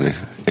megmondani.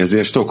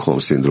 Ezért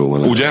Stockholm-szindróma.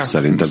 Ugye?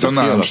 Szerintem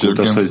kialakult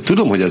az, hogy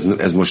tudom, hogy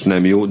ez most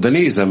nem jó, de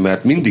nézem,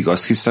 mert mindig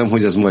azt hiszem,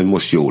 hogy ez majd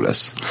most jó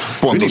lesz.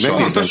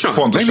 Pontosan.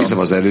 Megnézem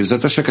az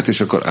előzeteseket,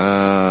 és akkor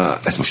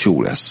ez most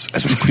jó lesz.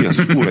 Ez most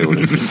kurva jó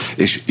lesz.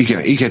 És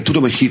igen,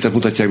 tudom, hogy hitet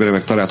mutatják bele,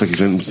 meg találtak,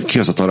 ki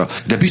az a tara,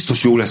 de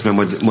biztos jó lesz,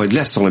 mert majd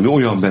lesz valami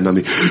olyan benne,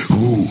 ami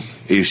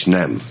és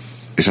nem.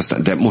 És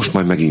aztán, de most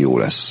majd megint jó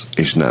lesz,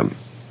 és nem.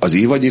 Az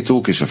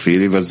évadnyitók és a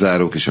fél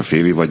évadzárók és a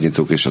fél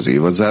évadnyitók és az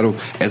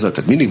évadzárók,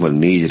 tehát mindig van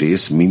 4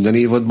 rész minden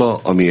évadban,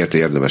 amiért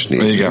érdemes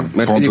nézni. Igen,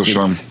 mert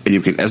pontosan.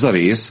 Egyébként ez a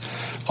rész,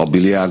 a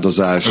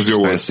biliárdozás,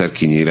 Spencer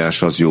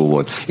kinyírás az jó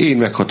volt. Én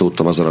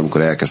meghatódtam azon,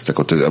 amikor elkezdtek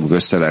ott, amikor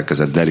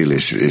összelelkezett Daryl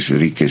és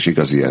Rick, és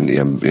igaz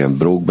ilyen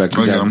Brokeback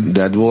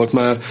Dead volt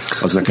már,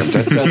 az nekem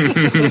tetszett.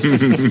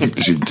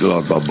 És így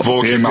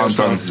Walking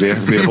Mountain.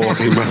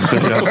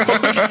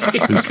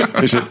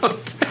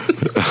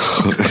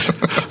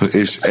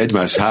 És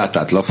egymás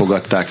hátát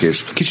lapogatták,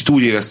 és kicsit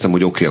úgy éreztem,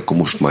 hogy oké, akkor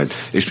most majd.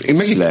 És én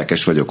megint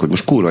lelkes vagyok, hogy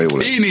most kurva jó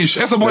lesz. Én is,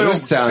 ez a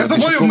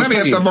bajom, nem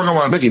értem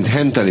magamat. Megint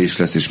hentelés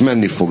lesz, és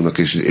menni fognak,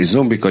 és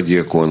zombikat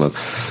gyilkolnak.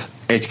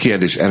 Egy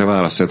kérdés, erre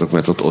válaszoljatok,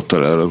 mert ott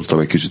elaludtam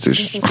egy kicsit,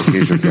 és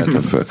később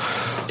keltem föl.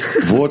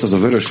 Volt az a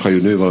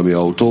vöröshajú nő valami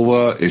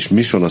autóval, és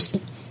Mission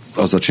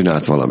azzal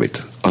csinált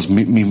valamit. Az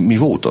mi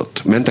volt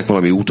ott? Mentek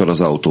valami úton az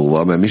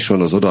autóval, mert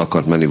Mission az oda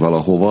akart menni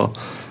valahova,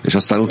 és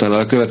aztán utána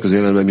a következő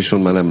jelenben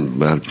Mission már nem,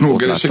 mert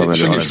ott láttam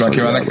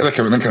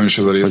nekem is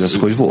ez a rész. Hogy az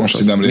hogy volt?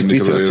 Most nem mi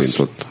történt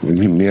ott?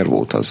 Miért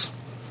volt az?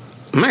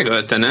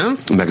 Megölte, nem?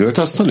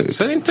 Megölte azt a nőt?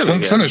 Szerintem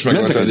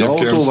mentek egy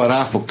autóval,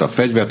 ráfogta a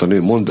fegyvert, a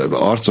nő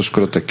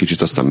arcoskodott egy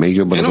kicsit, aztán még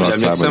jobban az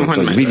arcában,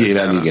 hogy vigyél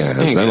el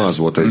igenhez. Nem az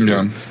volt, hogy...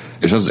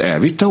 És az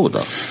elvitte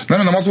oda?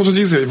 Nem az volt,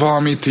 hogy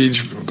valamit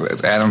így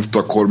el nem tudta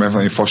a kormány,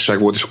 valami fasság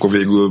volt, és akkor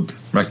végül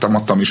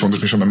megtámadtam Misont, és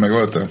Mission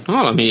megölte.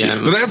 Valami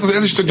ilyen. De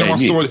ez is tudjam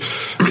azt, hogy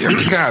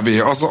kb.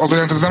 Az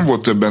jelent, ez nem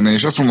volt több benne,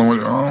 és azt mondom, hogy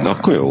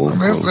akkor jó.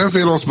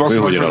 Ezért rossz basz,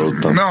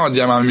 ne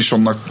adjál már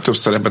Misonnak több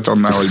szerepet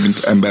annál, hogy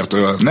mint embert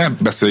öl. Ne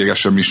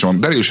beszélgessen Mission,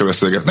 Daryl se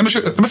beszélget. Nem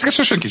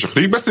beszélgessen senki, csak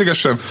Rick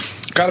beszélgessen,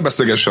 Carl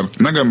beszélgessen,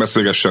 Negan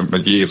beszélgessen,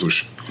 meg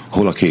Jézus.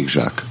 Hol a kék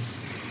zsák?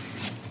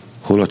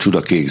 Hol a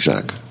csuda kék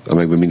zsák,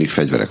 amelyekben mindig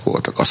fegyverek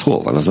voltak? Az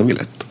hol van? Az a mi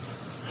lett?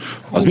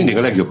 Az mindig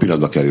a legjobb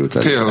pillanatba került.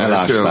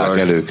 Elásták,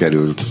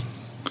 előkerült,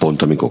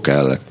 pont amikor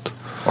kellett.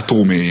 A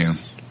tó mélyén.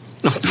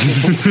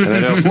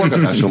 Erre a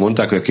forgatáson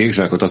mondták, hogy a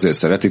kékzsákot azért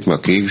szeretik, mert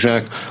a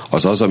kékzsák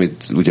az,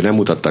 amit ugye nem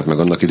mutatták meg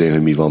annak idején,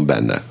 hogy mi van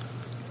benne.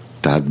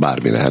 Tehát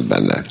bármi lehet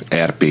benne.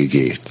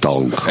 RPG,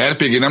 tank.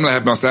 RPG nem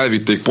lehet, mert azt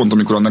elvitték pont,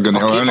 amikor annak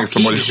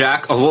emlékszem, hogy... A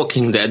kékzsák a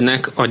Walking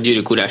Deadnek a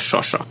Gyűrűk Urás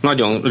sasa.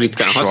 Nagyon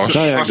ritkán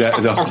használják.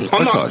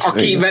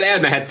 Akivel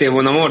elmehettél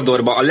volna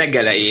Mordorba a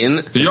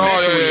legelején,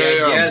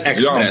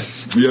 Express.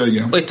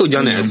 Hogy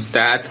ugyanez.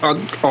 Tehát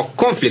a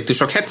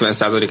konfliktusok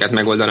 70%-át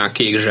megoldaná a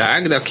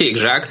kékzsák, de a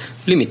kékzsák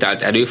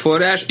limitált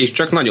erőforrás, és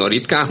csak nagyon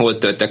ritkán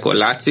holttöltekor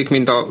látszik,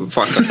 mint a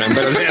farkas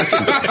ember az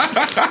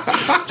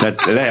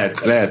Tehát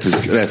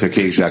lehet, hogy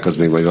kékzsák az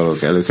még majd valahol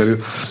előkerül.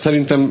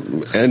 Szerintem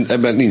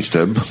ebben nincs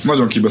több.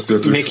 Nagyon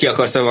kibeszéltük. Még ki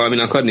akarsz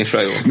valaminek akadni,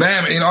 Sajó?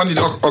 Nem, én annyit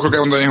akarok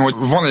elmondani, hogy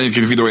van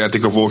egyébként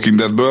videójáték a Walking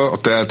Deadből, a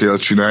Telltale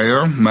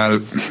csinálja, mert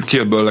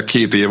kijött belőle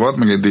 2 évad,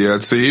 meg egy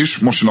DLC is,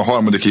 most jön a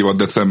 3. évad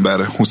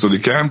december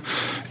 20-án,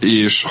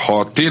 és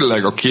ha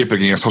tényleg a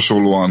képregényhez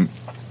hasonlóan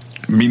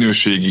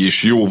minőségi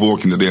és jó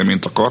Walking Dead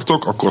élményt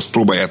akartok, akkor azt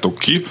próbáljátok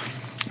ki.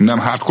 Nem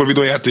hardcore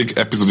videójáték,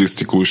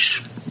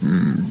 epizodisztikus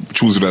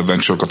choose your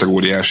adventure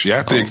kategóriás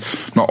játék.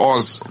 Na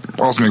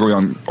az még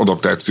olyan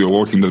adaptáció a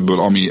Walking Deadből,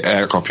 ami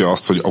elkapja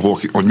azt,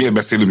 hogy miért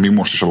beszélünk még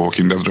most is a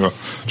Walking Deadről.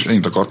 És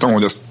én akartam,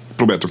 hogy ezt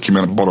próbáljátok ki,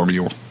 mert baromi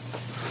jó.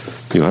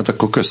 Jó, hát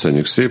akkor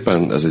köszönjük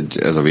szépen,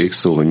 ez a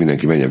végszó, hogy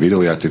mindenki menjen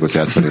videójátékot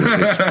játszani.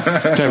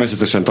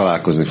 Természetesen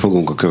találkozni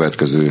fogunk a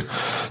következő,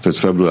 tehát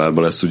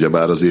februárban lesz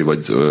ugyebár az év,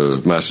 vagy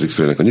második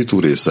félének a nyitó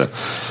része,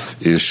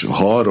 és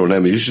ha arról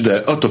nem is,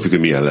 de attól függ, hogy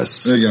milyen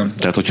lesz. Igen.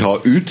 Tehát, hogyha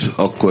üt,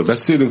 akkor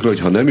beszélünk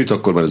róla, ha nem üt,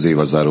 akkor már az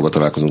évadzáróban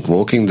találkozunk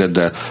Walking Dead,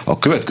 de a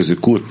következő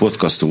Kult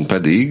podcastunk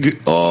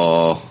pedig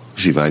a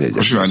Zsivány egyes.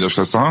 A Zsivány egyes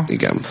lesz, aha.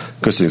 Igen.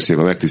 Köszönjük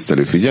szépen a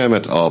megtisztelő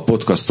figyelmet. A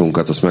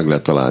podcastunkat azt meg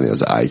lehet találni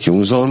az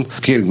iTunes-on.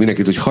 Kérjük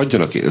mindenkit, hogy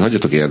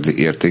hagyjatok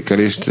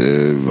értékelést,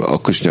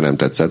 akkor is, ha nem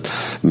tetszett,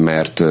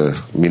 mert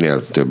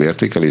minél több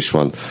értékelés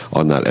van,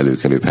 annál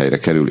előkelőbb helyre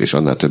kerül, és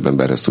annál több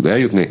emberhez tud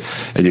eljutni.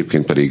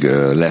 Egyébként pedig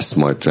lesz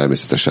majd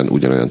természetesen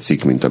ugyanolyan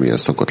cikk, mint amilyen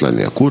szokott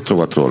lenni a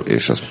Kultrovatról,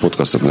 és a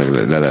podcastot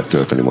le lehet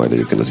tölteni majd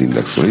egyébként az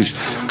Indexről is.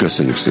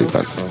 Köszönjük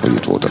szépen, hogy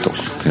itt voltatok.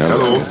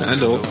 Hello.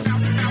 Hello.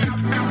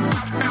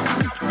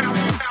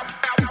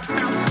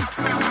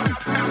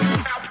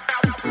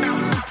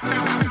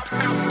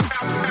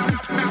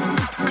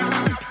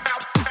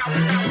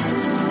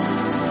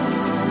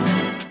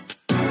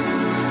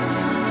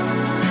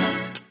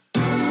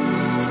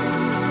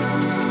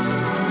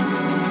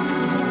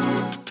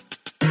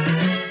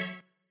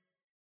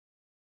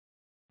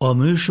 A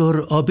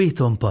műsor a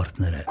Béton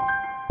partnere.